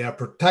 they are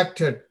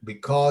protected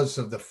because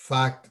of the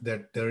fact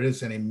that there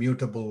is an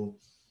immutable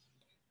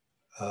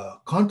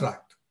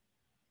contract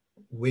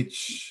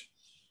which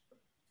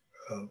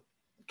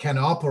can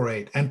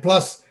operate. And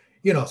plus,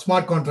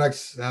 smart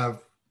contracts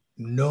have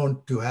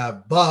known to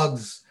have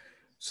bugs,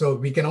 so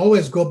we can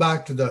always go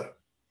back to the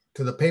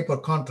paper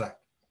contract.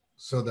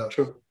 So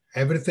True.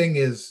 everything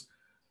is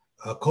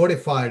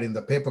codified in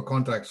the paper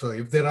contract. So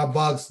if there are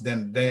bugs,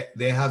 then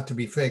they have to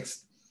be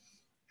fixed,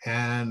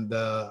 and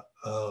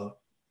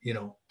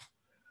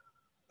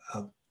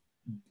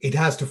it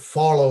has to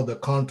follow the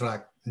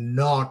contract,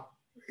 not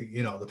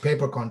the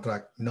paper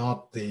contract,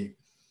 not the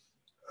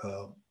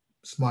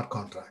smart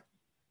contract.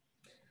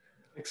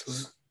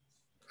 Excellent.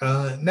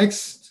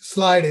 Next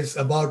slide is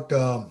about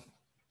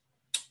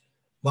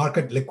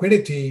market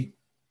liquidity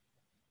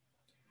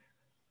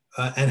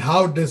and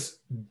how does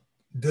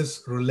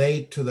this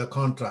relate to the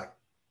contract,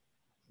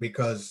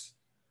 because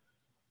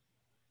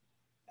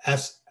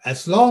as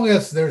long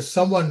as there's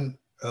someone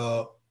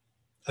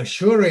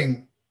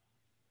assuring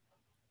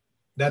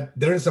that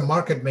there is a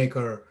market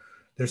maker,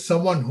 there's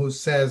someone who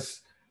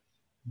says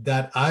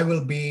that I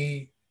will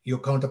be your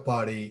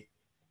counterparty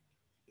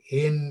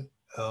in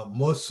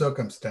most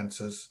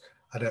circumstances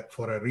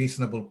for a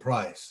reasonable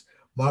price.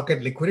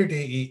 Market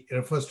liquidity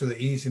refers to the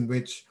ease in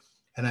which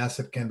an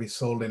asset can be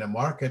sold in a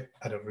market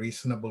at a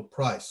reasonable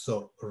price.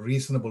 So a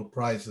reasonable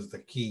price is the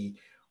key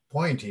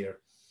point here,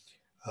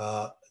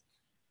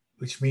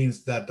 which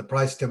means that the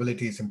price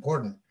stability is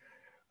important.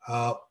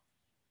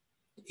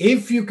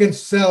 If you can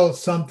sell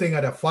something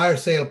at a fire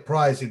sale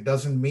price, it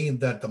doesn't mean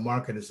that the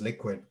market is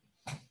liquid.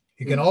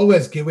 You can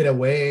always give it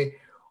away,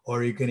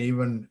 or you can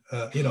even,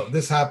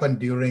 this happened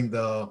during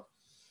the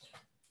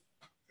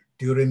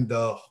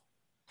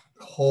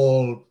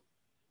whole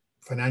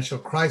financial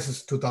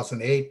crisis,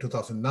 2008,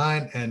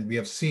 2009, and we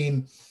have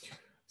seen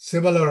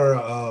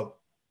similar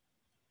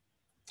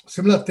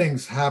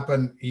things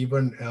happen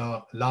even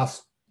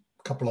last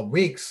couple of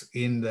weeks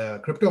in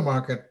the crypto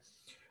market,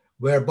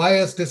 where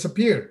buyers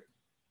disappeared.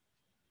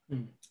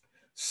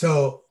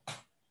 So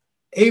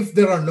if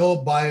there are no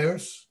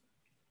buyers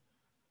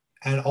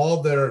and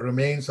all there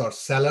remains are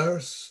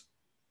sellers,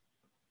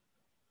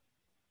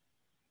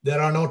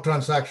 there are no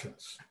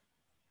transactions,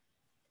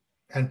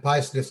 and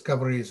price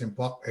discovery is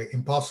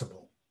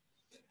impossible.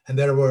 And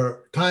there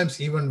were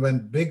times even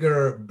when big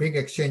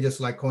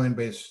exchanges like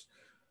Coinbase,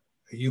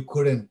 you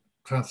couldn't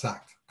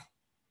transact,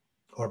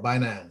 or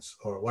Binance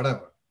or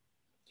whatever.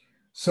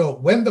 So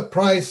when the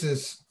price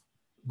is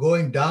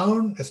going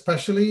down,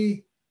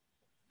 especially,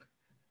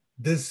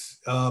 this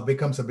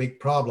becomes a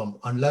big problem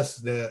unless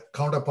the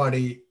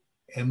counterparty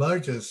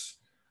emerges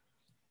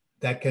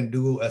that can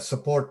do a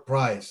support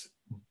price.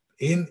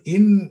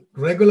 In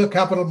regular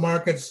capital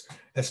markets,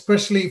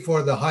 especially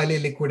for the highly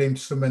liquid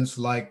instruments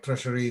like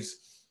treasuries,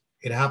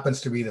 it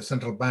happens to be the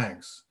central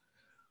banks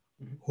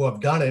who have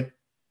done it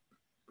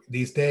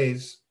these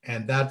days,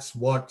 and that's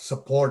what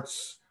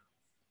supports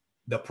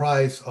the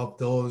price of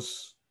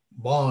those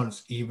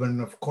bonds,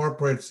 even of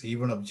corporates,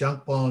 even of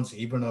junk bonds,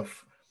 even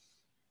of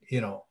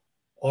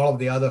all of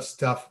the other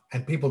stuff.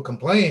 And people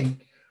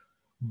complain,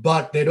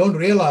 but they don't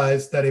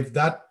realize that if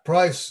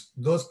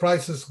those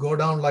prices go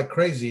down like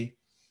crazy,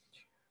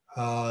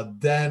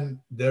 then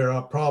there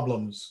are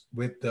problems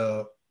with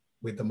the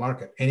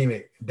market.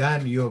 Anyway,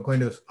 Dan, you're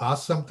going to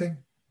ask something?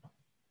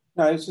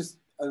 No, it's just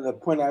the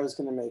point I was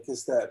going to make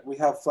is that we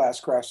have flash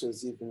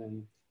crashes even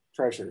in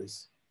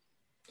treasuries.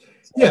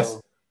 So yes.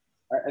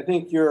 I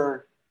think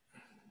you're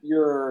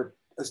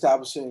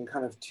establishing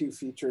kind of two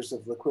features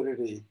of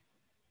liquidity: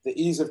 the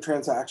ease of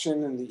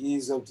transaction and the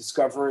ease of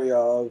discovery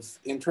of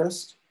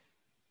interest,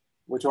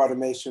 which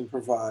automation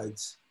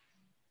provides,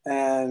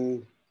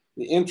 and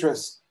the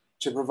interest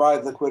to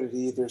provide liquidity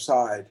either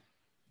side,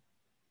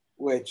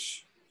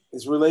 which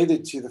is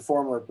related to the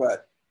former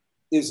but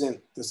isn't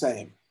the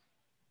same.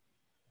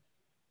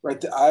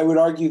 Right? I would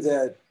argue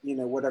that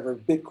whatever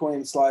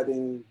Bitcoin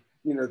sliding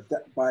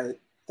by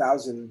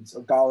thousands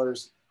of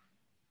dollars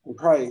in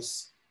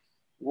price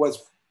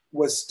was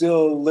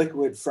still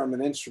liquid from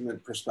an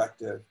instrument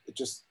perspective. It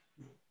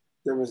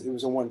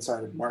was a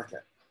one-sided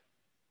market.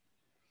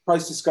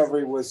 Price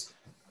discovery was,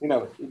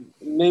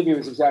 maybe it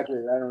was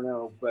exaggerated, I don't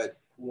know, but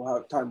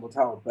time will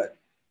tell. But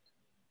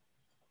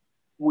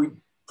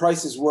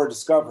prices were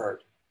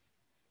discovered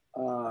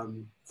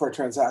for a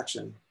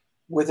transaction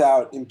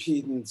without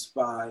impedance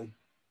by,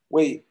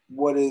 wait,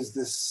 what is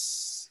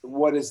this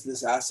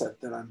asset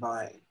that I'm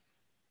buying?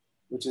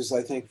 Which is,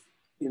 I think,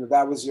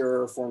 that was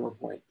your former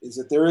point, is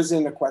that there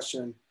isn't a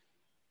question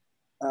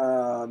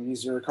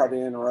using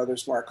Ricardian or other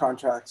smart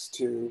contracts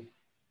to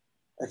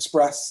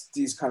express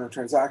these kind of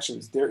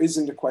transactions, there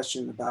isn't a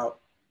question about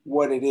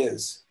what it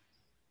is,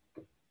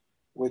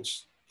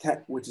 which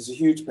is a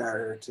huge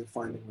barrier to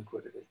finding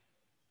liquidity.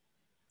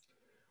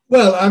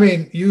 Well, I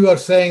mean, you are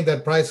saying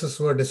that prices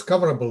were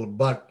discoverable,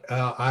 but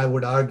I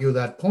would argue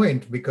that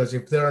point, because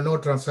if there are no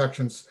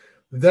transactions,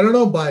 if there are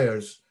no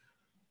buyers,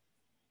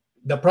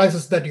 the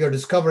prices that you're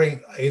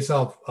discovering is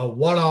of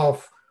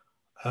one-off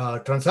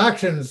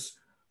transactions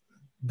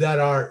that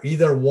are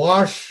either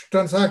wash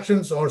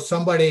transactions or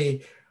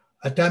somebody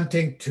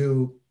attempting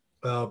to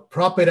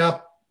prop it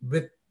up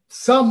with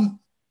some,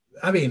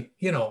 I mean,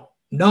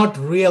 not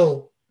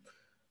real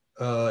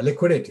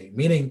liquidity,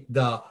 meaning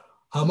the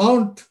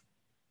amount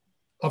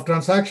of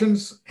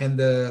transactions and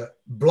the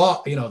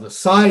block, the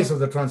size of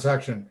the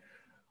transaction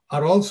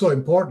are also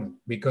important,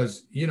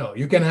 because,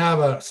 you can have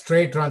a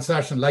straight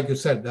transaction, like you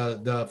said,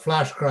 the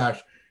flash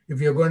crash. If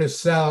you're going to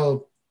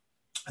sell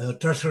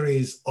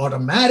treasuries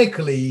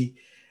automatically,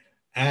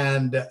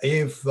 and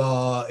if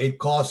it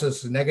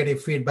causes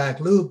negative feedback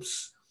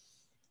loops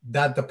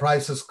that the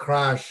prices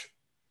crash,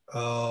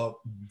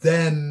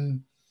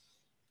 then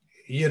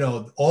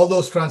all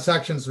those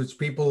transactions which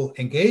people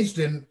engaged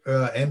in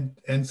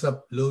ends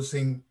up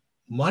losing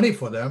money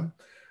for them,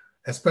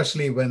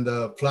 especially when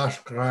the flash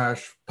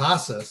crash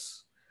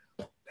passes.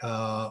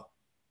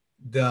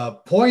 The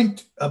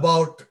point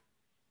about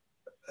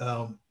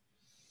the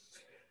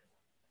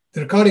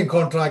Ricardian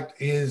contract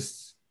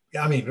is,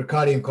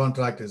 Ricardian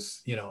contract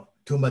is,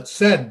 too much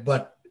said,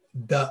 but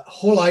the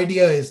whole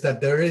idea is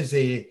that there is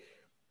a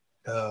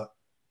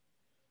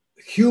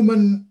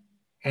human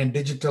and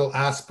digital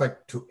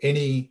aspect to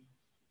any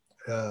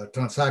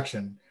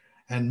transaction.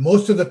 And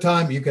most of the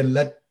time you can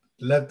let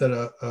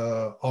the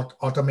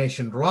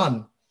automation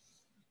run,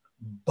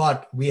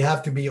 but we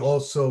have to be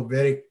also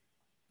very,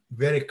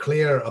 very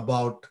clear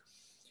about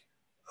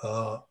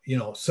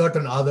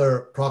certain other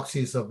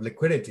proxies of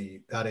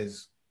liquidity. That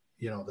is,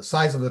 the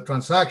size of the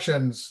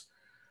transactions,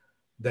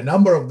 the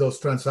number of those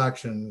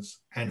transactions,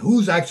 and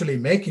who's actually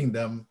making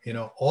them.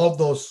 All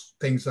those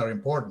things are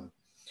important.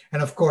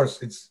 And of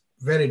course, it's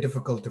very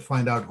difficult to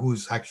find out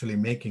who's actually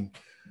making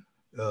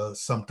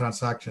some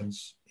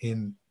transactions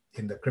in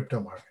the crypto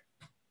market.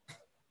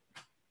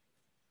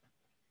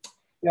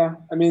 Yeah,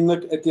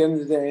 look, at the end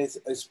of the day, I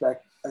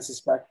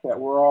suspect that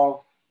we're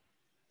all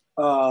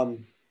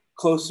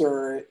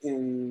closer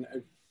in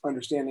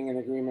understanding and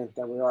agreement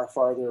than we are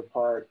farther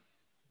apart.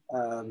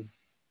 I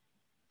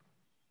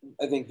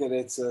think that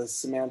it's a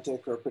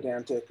semantic or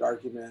pedantic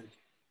argument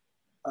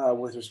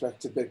with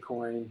respect to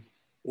Bitcoin.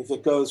 If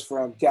it goes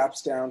from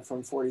gaps down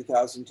from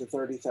 40,000 to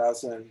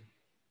 30,000,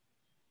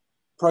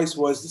 price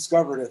was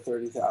discovered at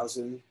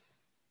 30,000,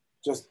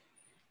 just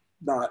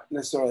not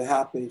necessarily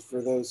happy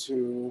for those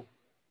who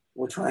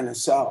were trying to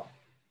sell.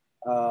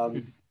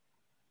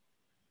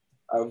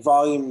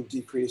 Volume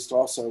decreased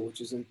also, which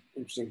is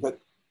interesting. But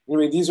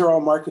these are all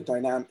market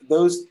dynamics.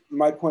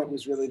 My point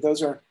was really,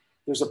 there's a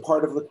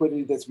part of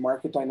liquidity that's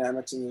market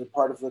dynamics, and there's a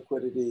part of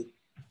liquidity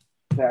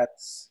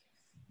that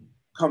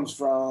comes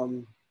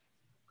from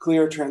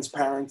clear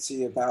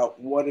transparency about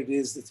what it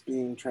is that's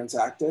being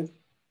transacted.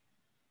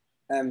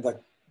 And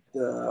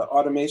the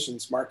automation,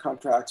 smart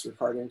contracts,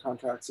 Ricardian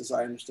contracts, as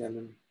I understand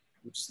them,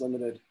 which is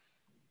limited,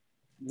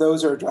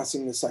 those are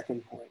addressing the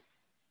second point,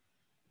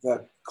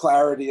 the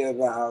clarity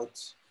about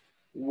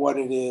what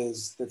it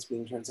is that's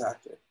being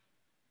transacted,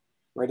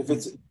 right? If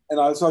it's, and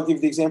I'll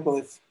give the example,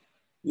 if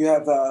you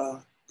have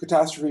a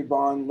catastrophe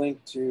bond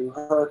linked to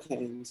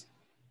hurricanes,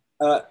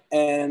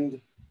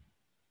 and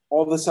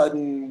all of a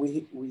sudden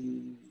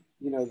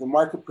the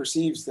market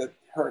perceives that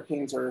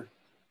hurricanes are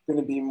going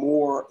to be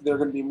more, there are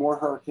going to be more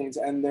hurricanes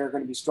and they're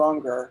going to be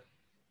stronger,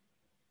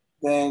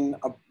 then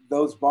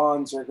those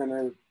bonds are going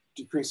to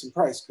decrease in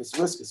price because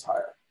the risk is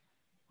higher.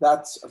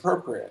 That's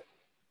appropriate.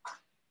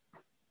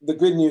 The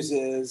good news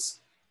is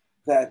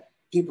that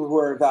people who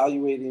are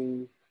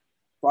evaluating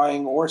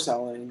buying or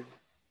selling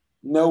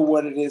know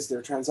what it is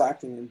they're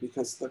transacting in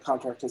because the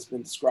contract has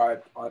been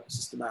described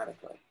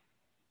systematically.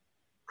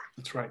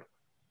 That's right.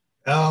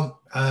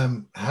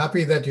 I'm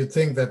happy that you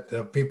think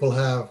that people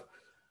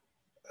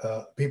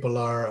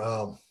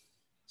are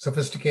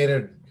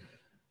sophisticated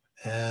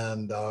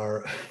and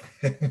are,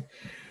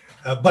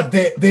 but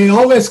they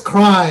always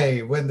cry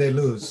when they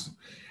lose.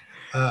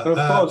 Of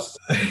course.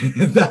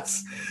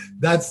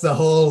 That's the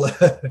whole.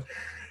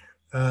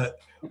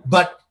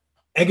 But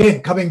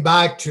again, coming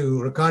back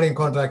to Ricardian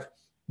contract,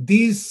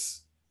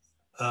 these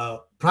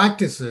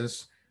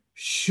practices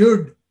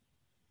should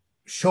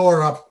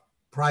shore up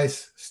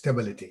price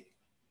stability.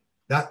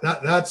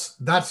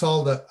 That's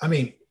all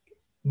the.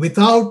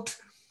 Without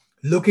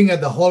looking at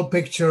the whole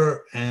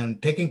picture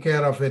and taking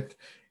care of it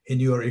in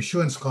your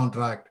issuance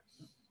contract,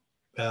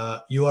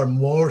 you are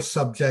more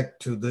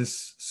subject to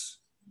this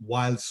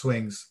wild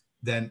swings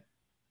than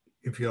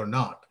if you're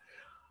not.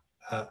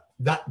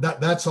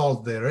 That's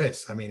all there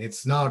is.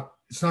 It's not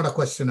a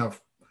question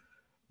of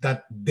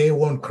that they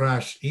won't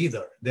crash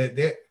either.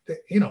 They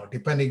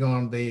depending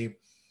on the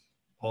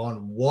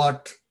on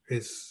what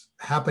is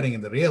happening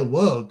in the real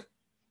world,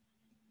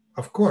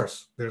 of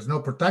course, there's no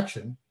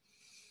protection.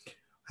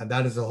 And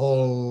that is a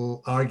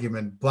whole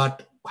argument.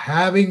 But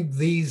having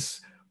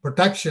these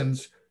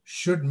protections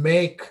should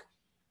make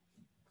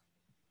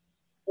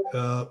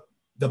the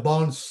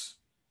bonds,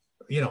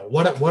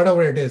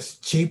 whatever it is,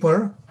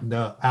 cheaper,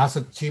 the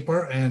asset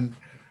cheaper, and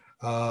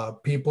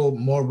people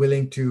more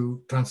willing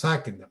to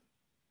transact in them.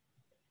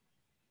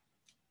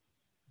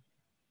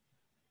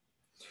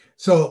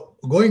 So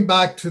going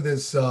back to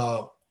this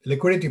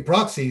liquidity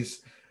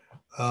proxies,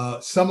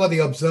 some of the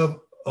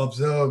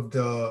observed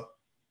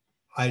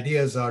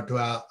ideas are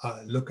to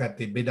look at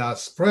the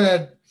bid-ask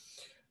spread,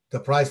 the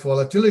price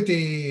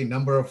volatility,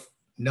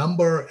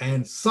 number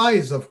and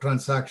size of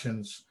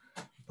transactions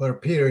per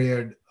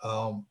period,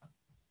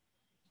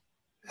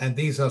 and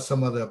these are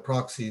some of the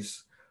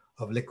proxies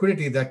of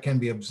liquidity that can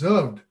be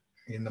observed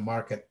in the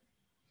market.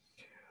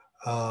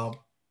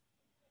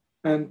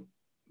 And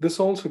this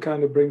also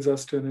kind of brings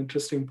us to an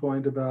interesting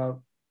point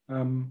about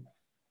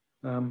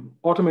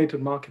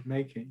automated market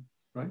making,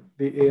 right?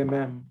 The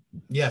AMM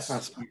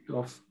aspect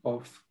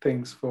of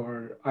things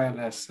for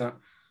ILS.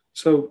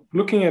 So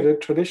looking at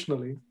it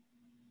traditionally,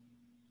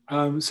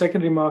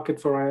 secondary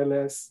market for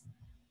ILS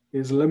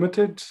is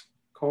limited,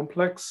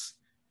 complex,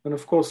 and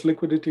of course,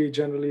 liquidity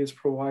generally is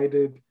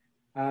provided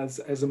as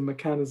a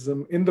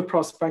mechanism in the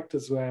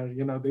prospectus where,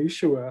 the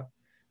issuer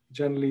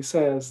generally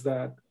says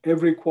that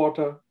every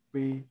quarter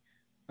we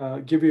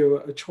give you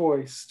a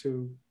choice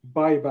to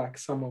buy back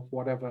some of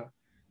whatever,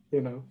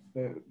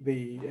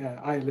 the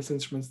ILS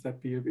instruments that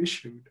we have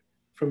issued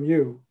from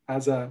you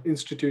as an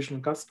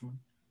institutional customer.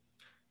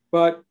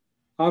 But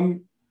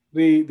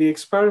the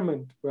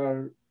experiment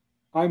where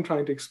I'm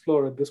trying to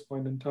explore at this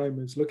point in time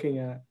is looking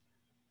at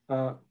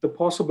the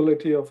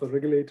possibility of a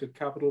regulated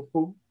capital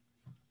pool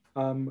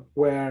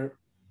where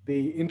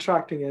the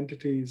interacting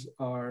entities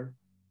are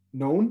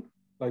known,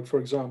 like for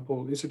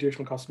example,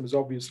 institutional customers,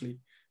 obviously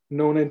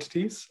known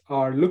entities,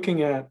 are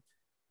looking at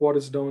what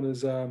is known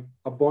as a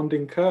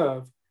bonding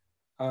curve.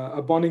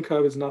 A bonding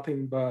curve is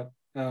nothing but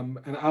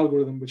an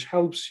algorithm which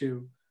helps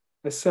you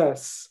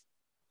assess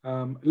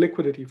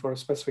liquidity for a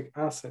specific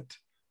asset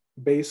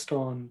based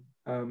on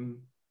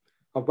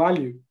a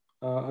value,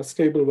 a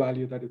stable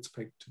value that it's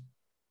pegged to.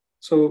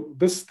 So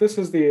this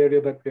is the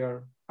area that we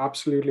are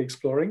absolutely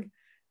exploring.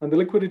 And the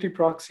liquidity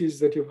proxies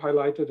that you've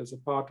highlighted as a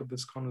part of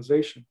this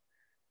conversation,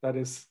 that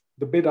is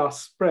the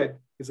bid-ask spread,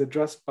 is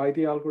addressed by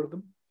the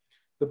algorithm.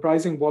 The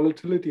pricing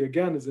volatility,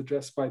 again, is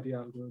addressed by the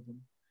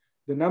algorithm.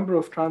 The number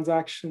of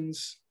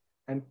transactions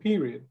and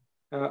period,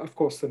 of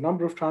course, the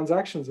number of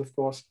transactions, of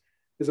course,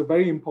 is a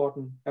very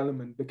important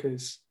element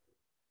because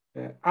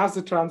as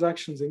the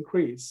transactions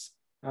increase,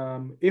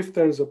 if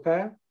there is a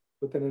pair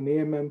within an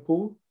AMM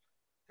pool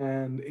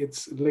and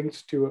it's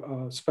linked to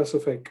a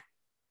specific,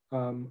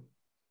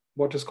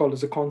 what is called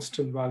as a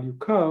constant value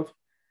curve,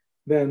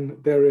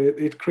 then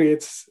it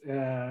creates,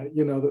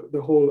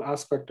 the whole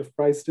aspect of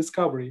price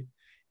discovery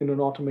in an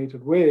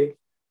automated way,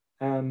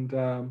 and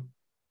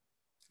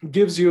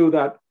gives you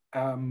that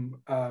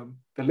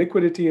the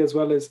liquidity as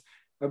well as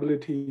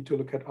ability to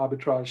look at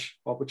arbitrage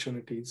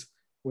opportunities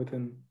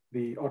within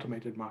the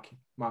automated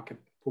market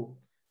pool.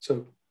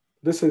 So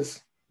this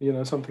is,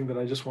 something that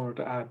I just wanted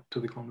to add to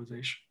the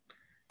conversation,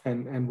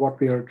 and what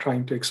we are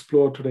trying to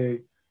explore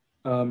today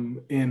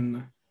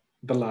in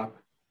the lab.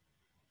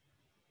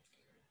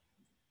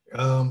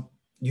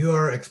 You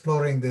are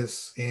exploring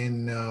this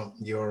in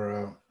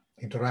your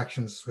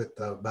interactions with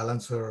the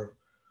balancer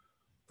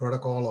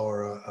protocol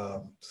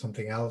or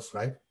something else,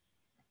 right?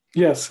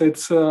 Yes,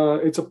 it's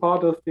a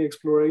part of the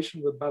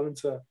exploration with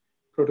balancer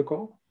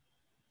protocol.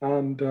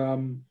 And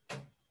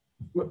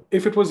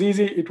if it was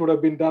easy, it would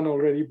have been done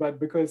already, but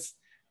because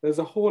there's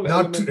a whole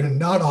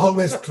not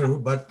always true,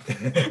 but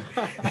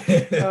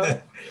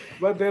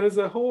but there is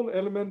a whole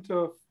element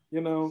of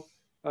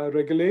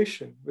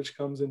regulation which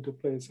comes into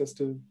place as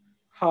to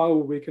how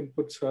we can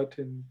put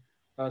certain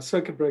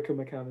circuit breaker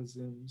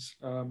mechanisms,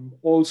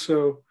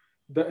 also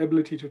the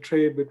ability to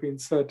trade between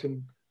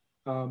certain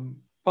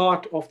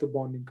part of the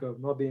bonding curve,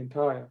 not the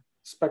entire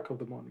spec of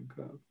the bonding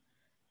curve,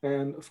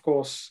 and of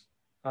course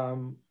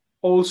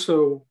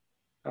also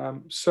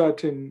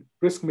certain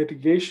risk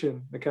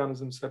mitigation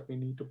mechanisms that we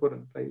need to put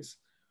in place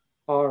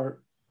are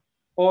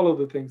all of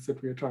the things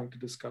that we are trying to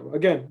discover.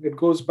 Again, it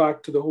goes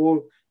back to the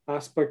whole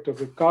aspect of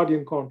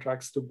Ricardian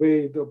contracts,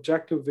 the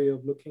objective way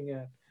of looking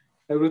at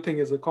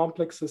everything as a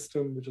complex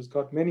system which has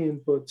got many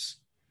inputs,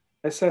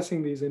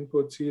 assessing these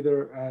inputs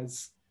either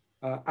as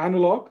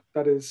analog,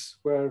 that is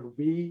where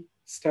we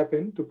step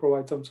in to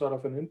provide some sort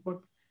of an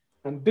input,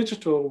 and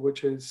digital,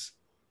 which is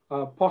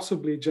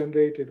possibly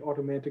generated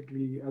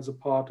automatically as a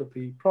part of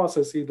the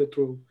process, either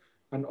through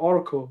an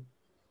oracle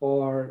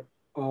or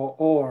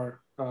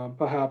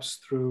perhaps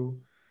through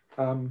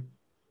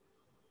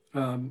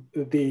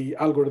the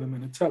algorithm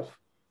in itself.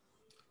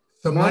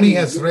 So Mani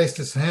has raised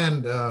his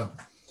hand.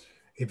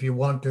 If you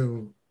want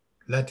to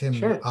let him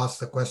Sure. ask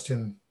the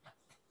question.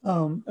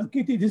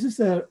 Kirthi, this is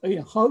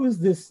how is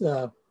this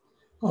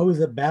how is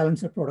the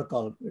balancer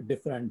protocol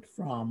different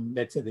from,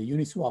 let's say, the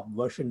Uniswap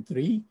version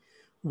 3,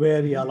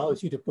 where it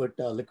allows you to put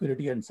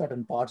liquidity in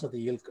certain parts of the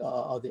yield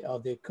of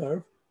the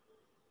curve?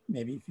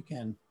 Maybe if you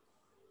can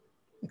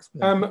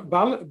explain.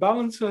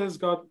 Balancer has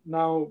got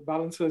now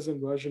balancers in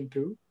version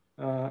 2,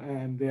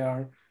 and they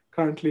are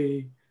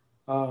currently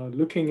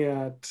looking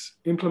at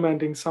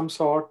implementing some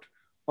sort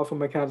of a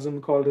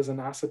mechanism called as an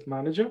asset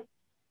manager.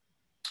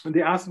 And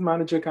the asset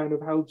manager kind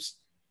of helps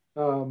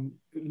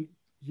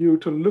you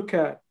to look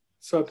at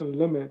certain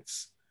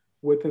limits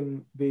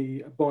within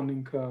the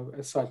bonding curve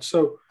as such.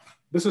 So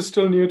this is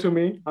still new to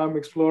me. I'm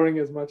exploring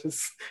as much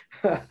as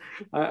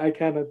I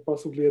can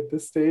possibly at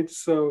this stage.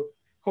 So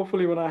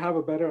hopefully when I have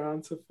a better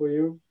answer for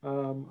you,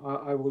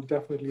 I will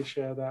definitely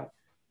share that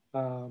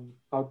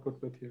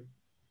output with you.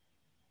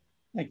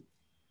 Thank you.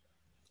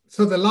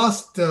 So the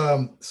last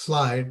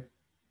slide,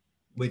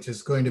 which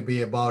is going to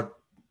be about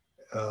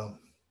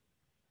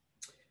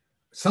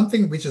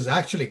something which is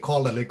actually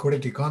called a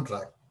liquidity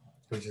contract,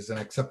 which is an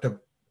accepted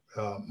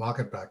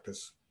market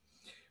practice.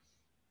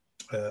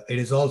 It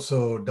is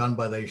also done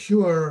by the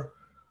issuer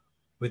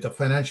with a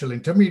financial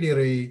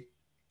intermediary,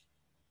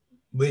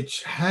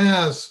 which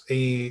has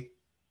they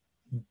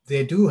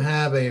do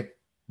have a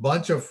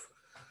bunch of,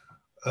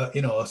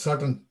 a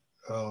certain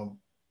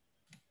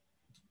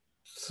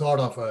sort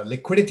of a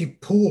liquidity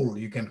pool,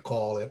 you can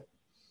call it,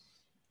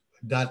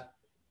 that,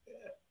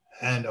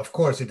 and of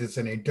course it is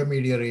an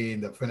intermediary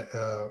in the,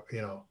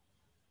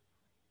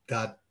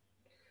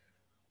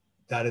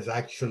 that is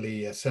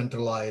actually a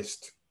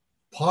centralized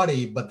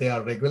party, but they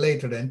are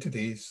regulated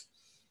entities,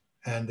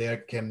 and they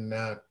can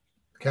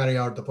carry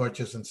out the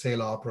purchase and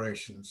sale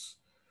operations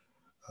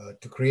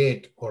to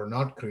create or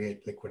not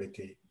create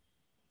liquidity.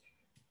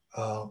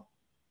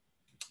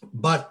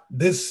 But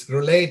this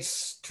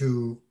relates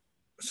to,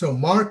 so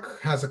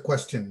Mark has a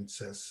question,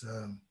 says,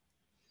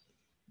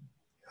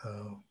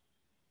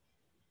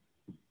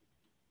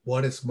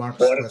 what is Mark's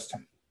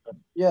question?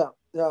 Yeah,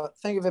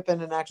 thank you,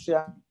 Vipin. And actually,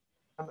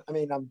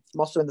 I'm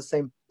also in the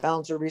same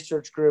balancer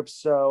research group.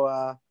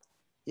 So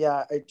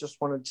yeah, I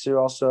just wanted to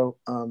also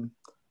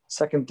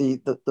second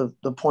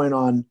the point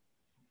on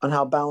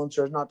how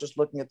balancer is not just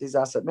looking at these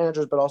asset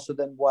managers, but also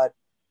then what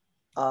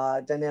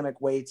dynamic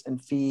weights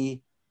and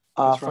fee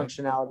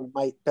functionality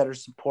might better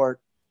support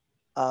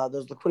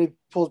those liquidity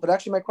pools. But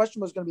actually, my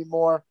question was going to be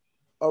more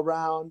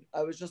around,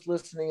 I was just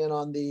listening in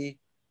on the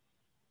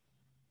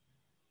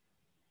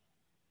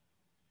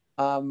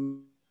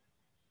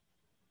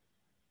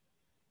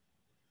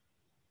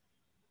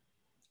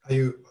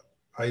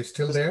Are you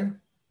still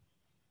there?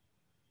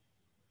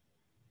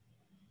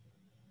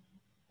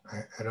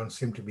 I don't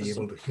seem to be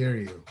able to hear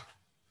you.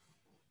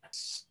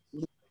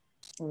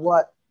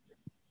 What?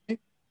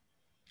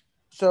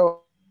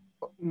 So,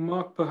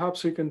 Mark,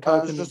 perhaps you can I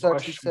type was in just the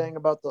actually question. saying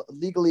about the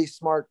legally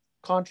smart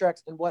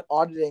contracts and what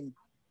auditing.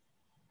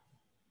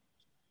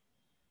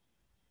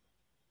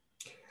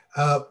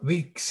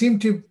 We seem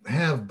to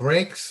have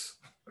breaks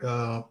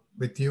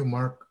with you,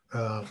 Mark.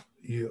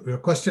 Your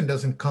question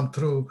doesn't come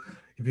through.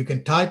 If you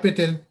can type it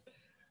in,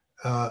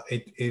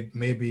 it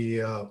may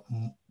be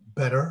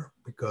better,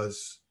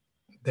 because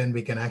then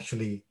we can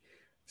actually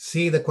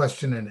see the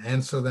question and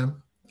answer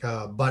them.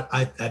 But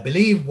I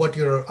believe what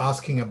you're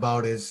asking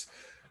about is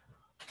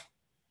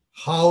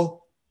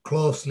how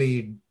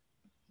closely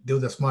do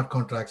the smart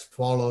contracts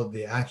follow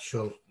the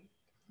actual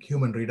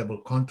human readable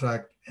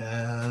contract,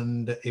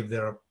 and if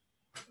there are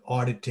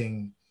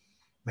auditing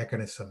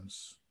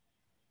mechanisms.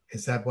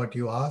 Is that what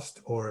you asked,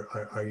 or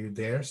are you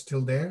there,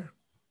 still there?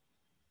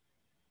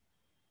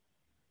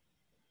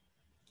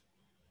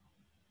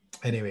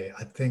 Anyway,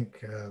 I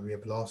think we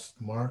have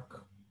lost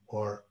Mark,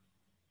 or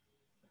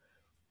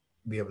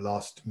we have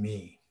lost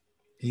me.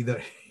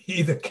 Either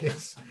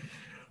case.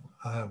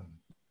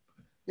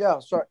 Yeah,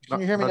 sorry.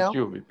 Can you hear me now? Not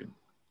you, Vipin.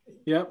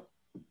 Yep.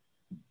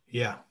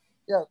 Yeah.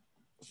 Yeah.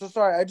 So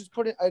sorry,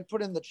 I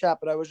put in the chat,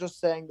 but I was just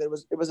saying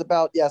that it was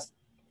about, yes,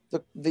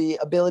 the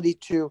ability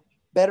to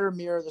better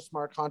mirror the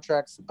smart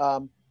contracts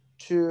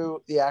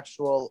to the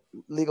actual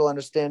legal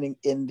understanding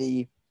in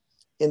the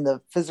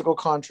physical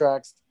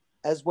contracts,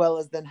 as well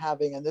as then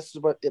having, and this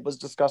is what it was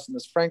discussed in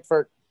this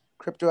Frankfurt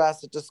crypto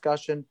asset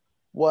discussion,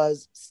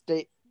 was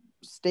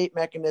state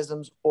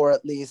mechanisms, or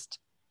at least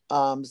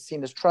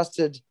seen as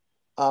trusted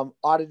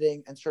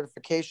auditing and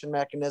certification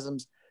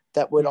mechanisms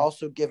that would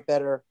also give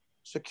better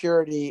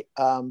security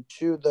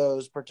to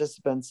those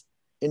participants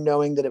in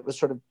knowing that it was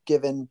sort of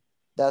given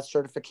that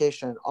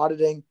certification and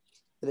auditing,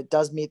 that it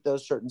does meet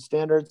those certain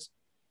standards.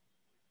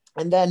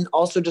 And then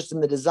also just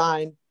in the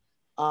design,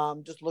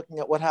 just looking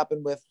at what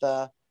happened with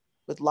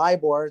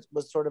LIBOR, it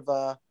was sort of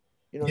a,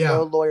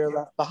 no lawyer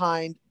left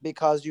behind,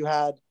 because you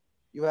had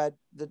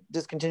the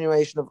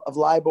discontinuation of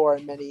LIBOR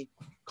in many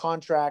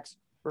contracts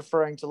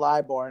referring to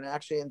LIBOR, and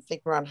actually in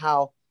thinking around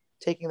how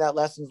taking that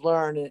lessons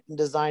learned and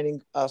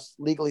designing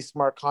legally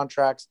smart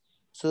contracts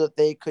so that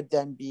they could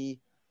then be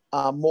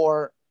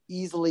more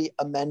easily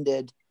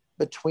amended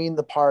between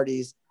the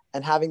parties,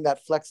 and having that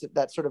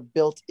sort of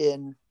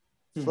built-in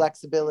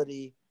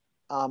flexibility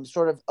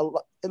sort of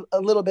a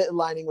little bit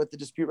aligning with the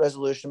dispute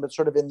resolution, but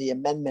sort of in the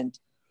amendment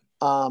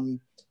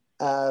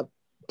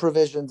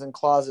provisions and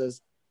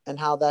clauses, and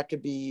how that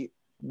could be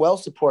well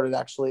supported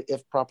actually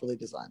if properly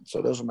designed.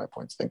 So those are my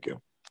points. Thank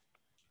you.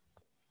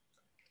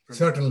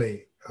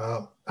 Certainly.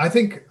 I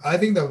think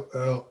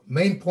the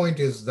main point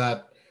is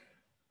that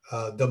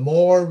the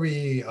more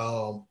we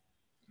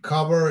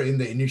cover in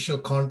the initial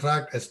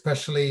contract,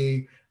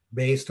 especially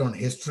based on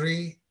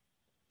history,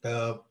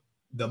 the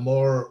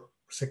more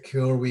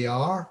secure we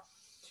are,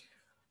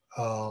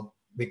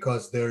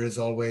 because there is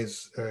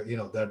always,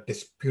 that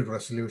dispute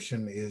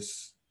resolution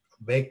is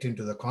baked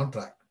into the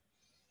contract.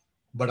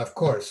 But of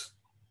course,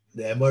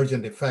 the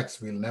emergent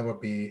effects we'll never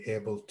be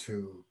able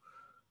to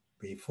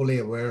be fully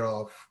aware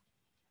of.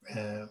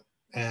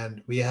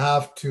 And we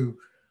have to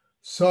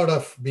sort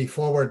of be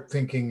forward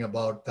thinking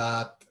about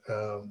that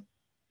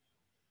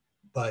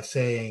by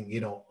saying,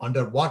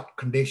 under what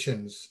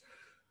conditions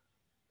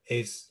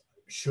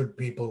should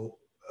people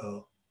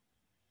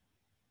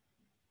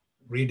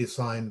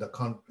redesign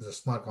the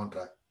smart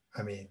contract.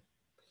 I mean,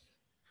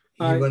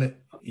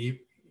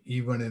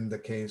 even in the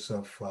case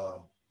of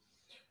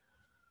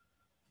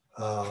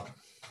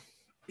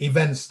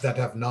events that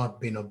have not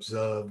been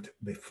observed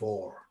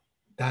before,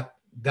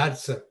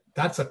 that's a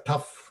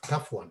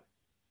tough one.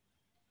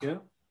 Yeah.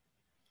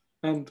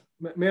 And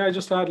may I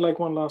just add like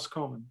one last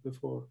comment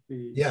before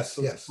we Yes.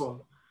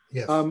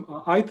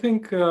 I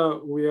think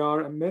we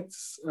are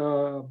amidst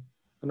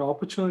an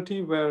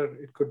opportunity where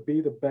it could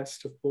be the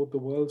best of both the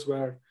worlds,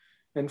 where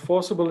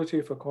enforceability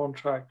of a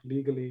contract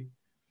legally,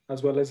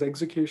 as well as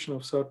execution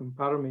of certain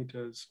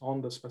parameters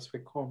on the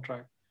specific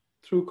contract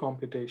through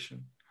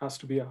computation, has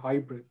to be a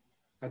hybrid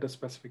at a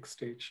specific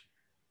stage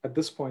at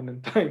this point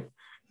in time.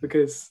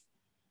 Because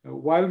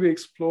while we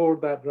explore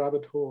that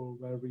rabbit hole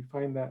where we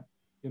find that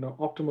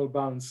optimal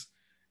balance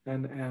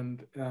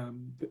and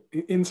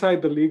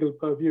inside the legal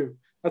purview,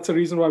 that's the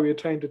reason why we are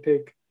trying to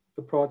take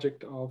the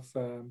project of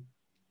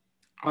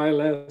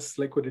ILS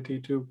liquidity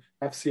to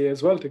FCA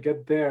as well, to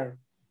get their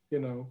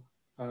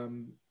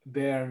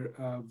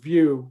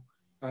view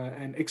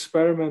and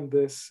experiment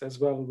this as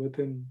well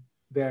within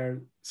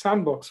their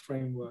sandbox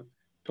framework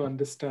to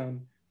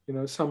understand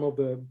some of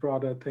the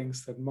broader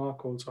things that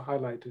Mark also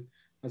highlighted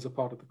as a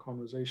part of the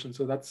conversation.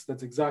 So that's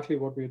exactly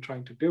what we're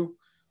trying to do.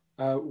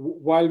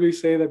 While we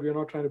say that we're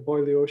not trying to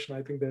boil the ocean,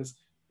 I think there's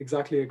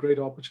exactly a great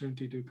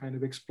opportunity to kind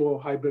of explore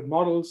hybrid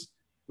models,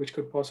 which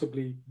could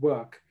possibly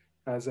work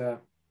as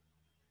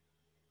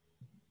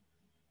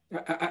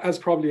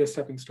probably a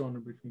stepping stone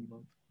in between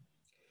both.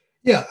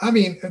 Yeah, I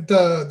mean,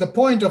 the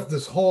point of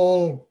this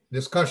whole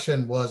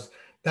discussion was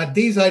that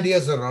these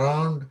ideas are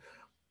around.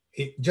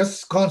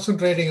 Just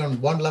concentrating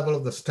on one level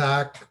of the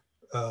stack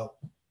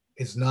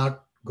is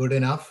not good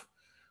enough.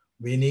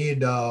 We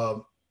need,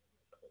 the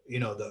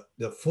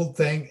full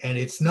thing. And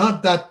it's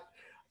not that,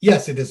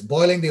 yes, it is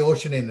boiling the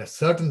ocean in a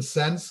certain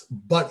sense,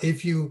 but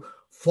if you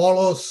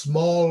follow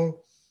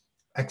small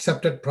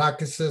accepted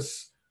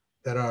practices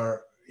that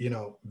are,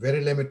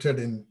 very limited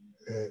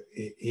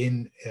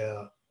in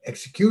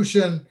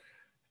execution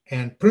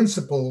and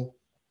principle,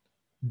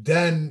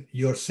 then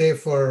you're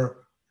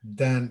safer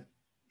than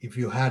if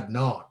you had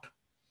not.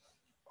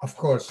 Of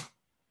course,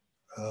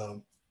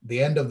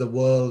 the end of the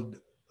world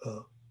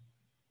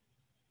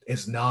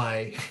is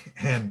nigh,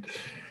 and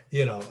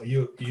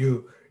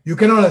you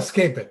cannot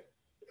escape it.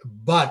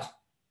 But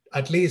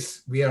at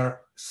least we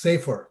are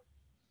safer.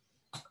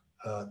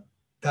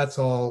 That's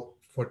all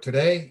for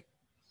today,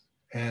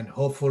 and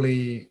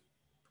hopefully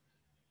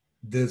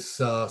this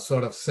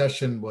sort of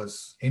session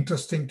was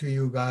interesting to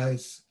you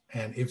guys.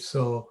 And if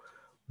so,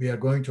 we are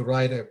going to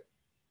write a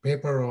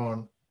paper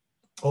on,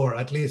 or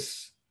at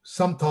least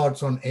some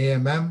thoughts on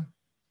AMM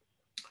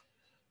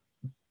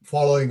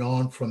following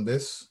on from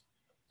this.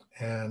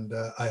 And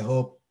I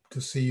hope to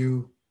see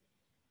you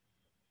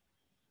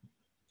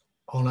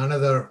on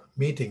another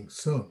meeting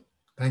soon.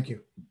 Thank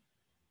you.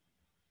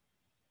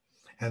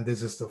 And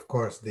this is, of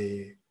course,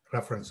 the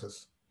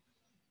references.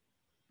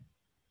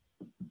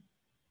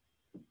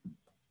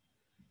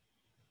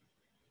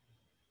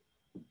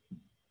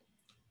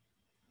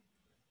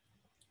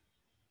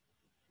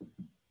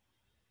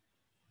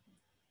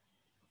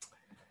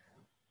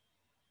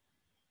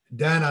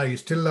 Dan, are you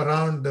still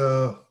around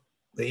the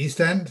East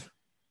End?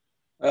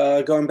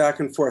 Going back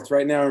and forth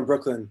right now in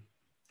Brooklyn.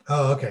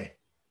 Oh, okay.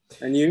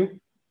 And you?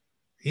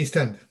 East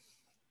End.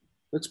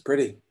 Looks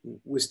pretty.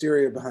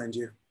 Wisteria behind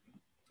you.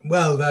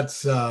 Well, that's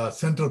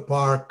Central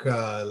Park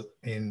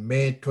in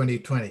May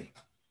 2020.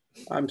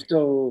 I'm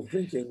still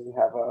thinking we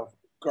have a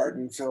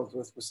garden filled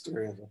with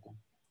wisteria.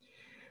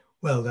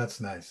 Well,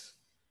 that's nice.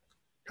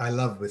 I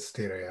love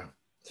wisteria.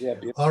 Yeah.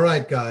 Beautiful. All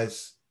right,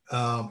 guys.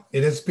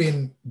 It has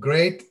been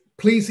great.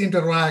 Please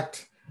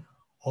interact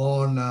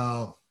on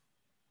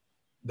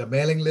the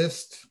mailing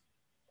list.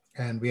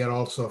 And we are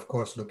also, of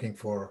course, looking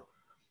for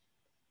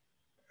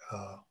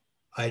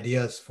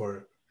ideas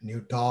for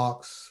new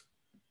talks.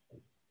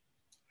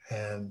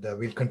 And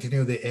we'll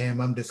continue the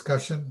AMM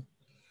discussion.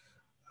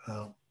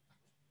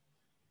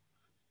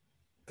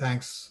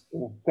 Thanks.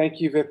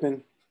 Thank you,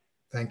 Vipin.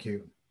 Thank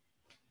you.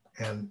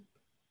 And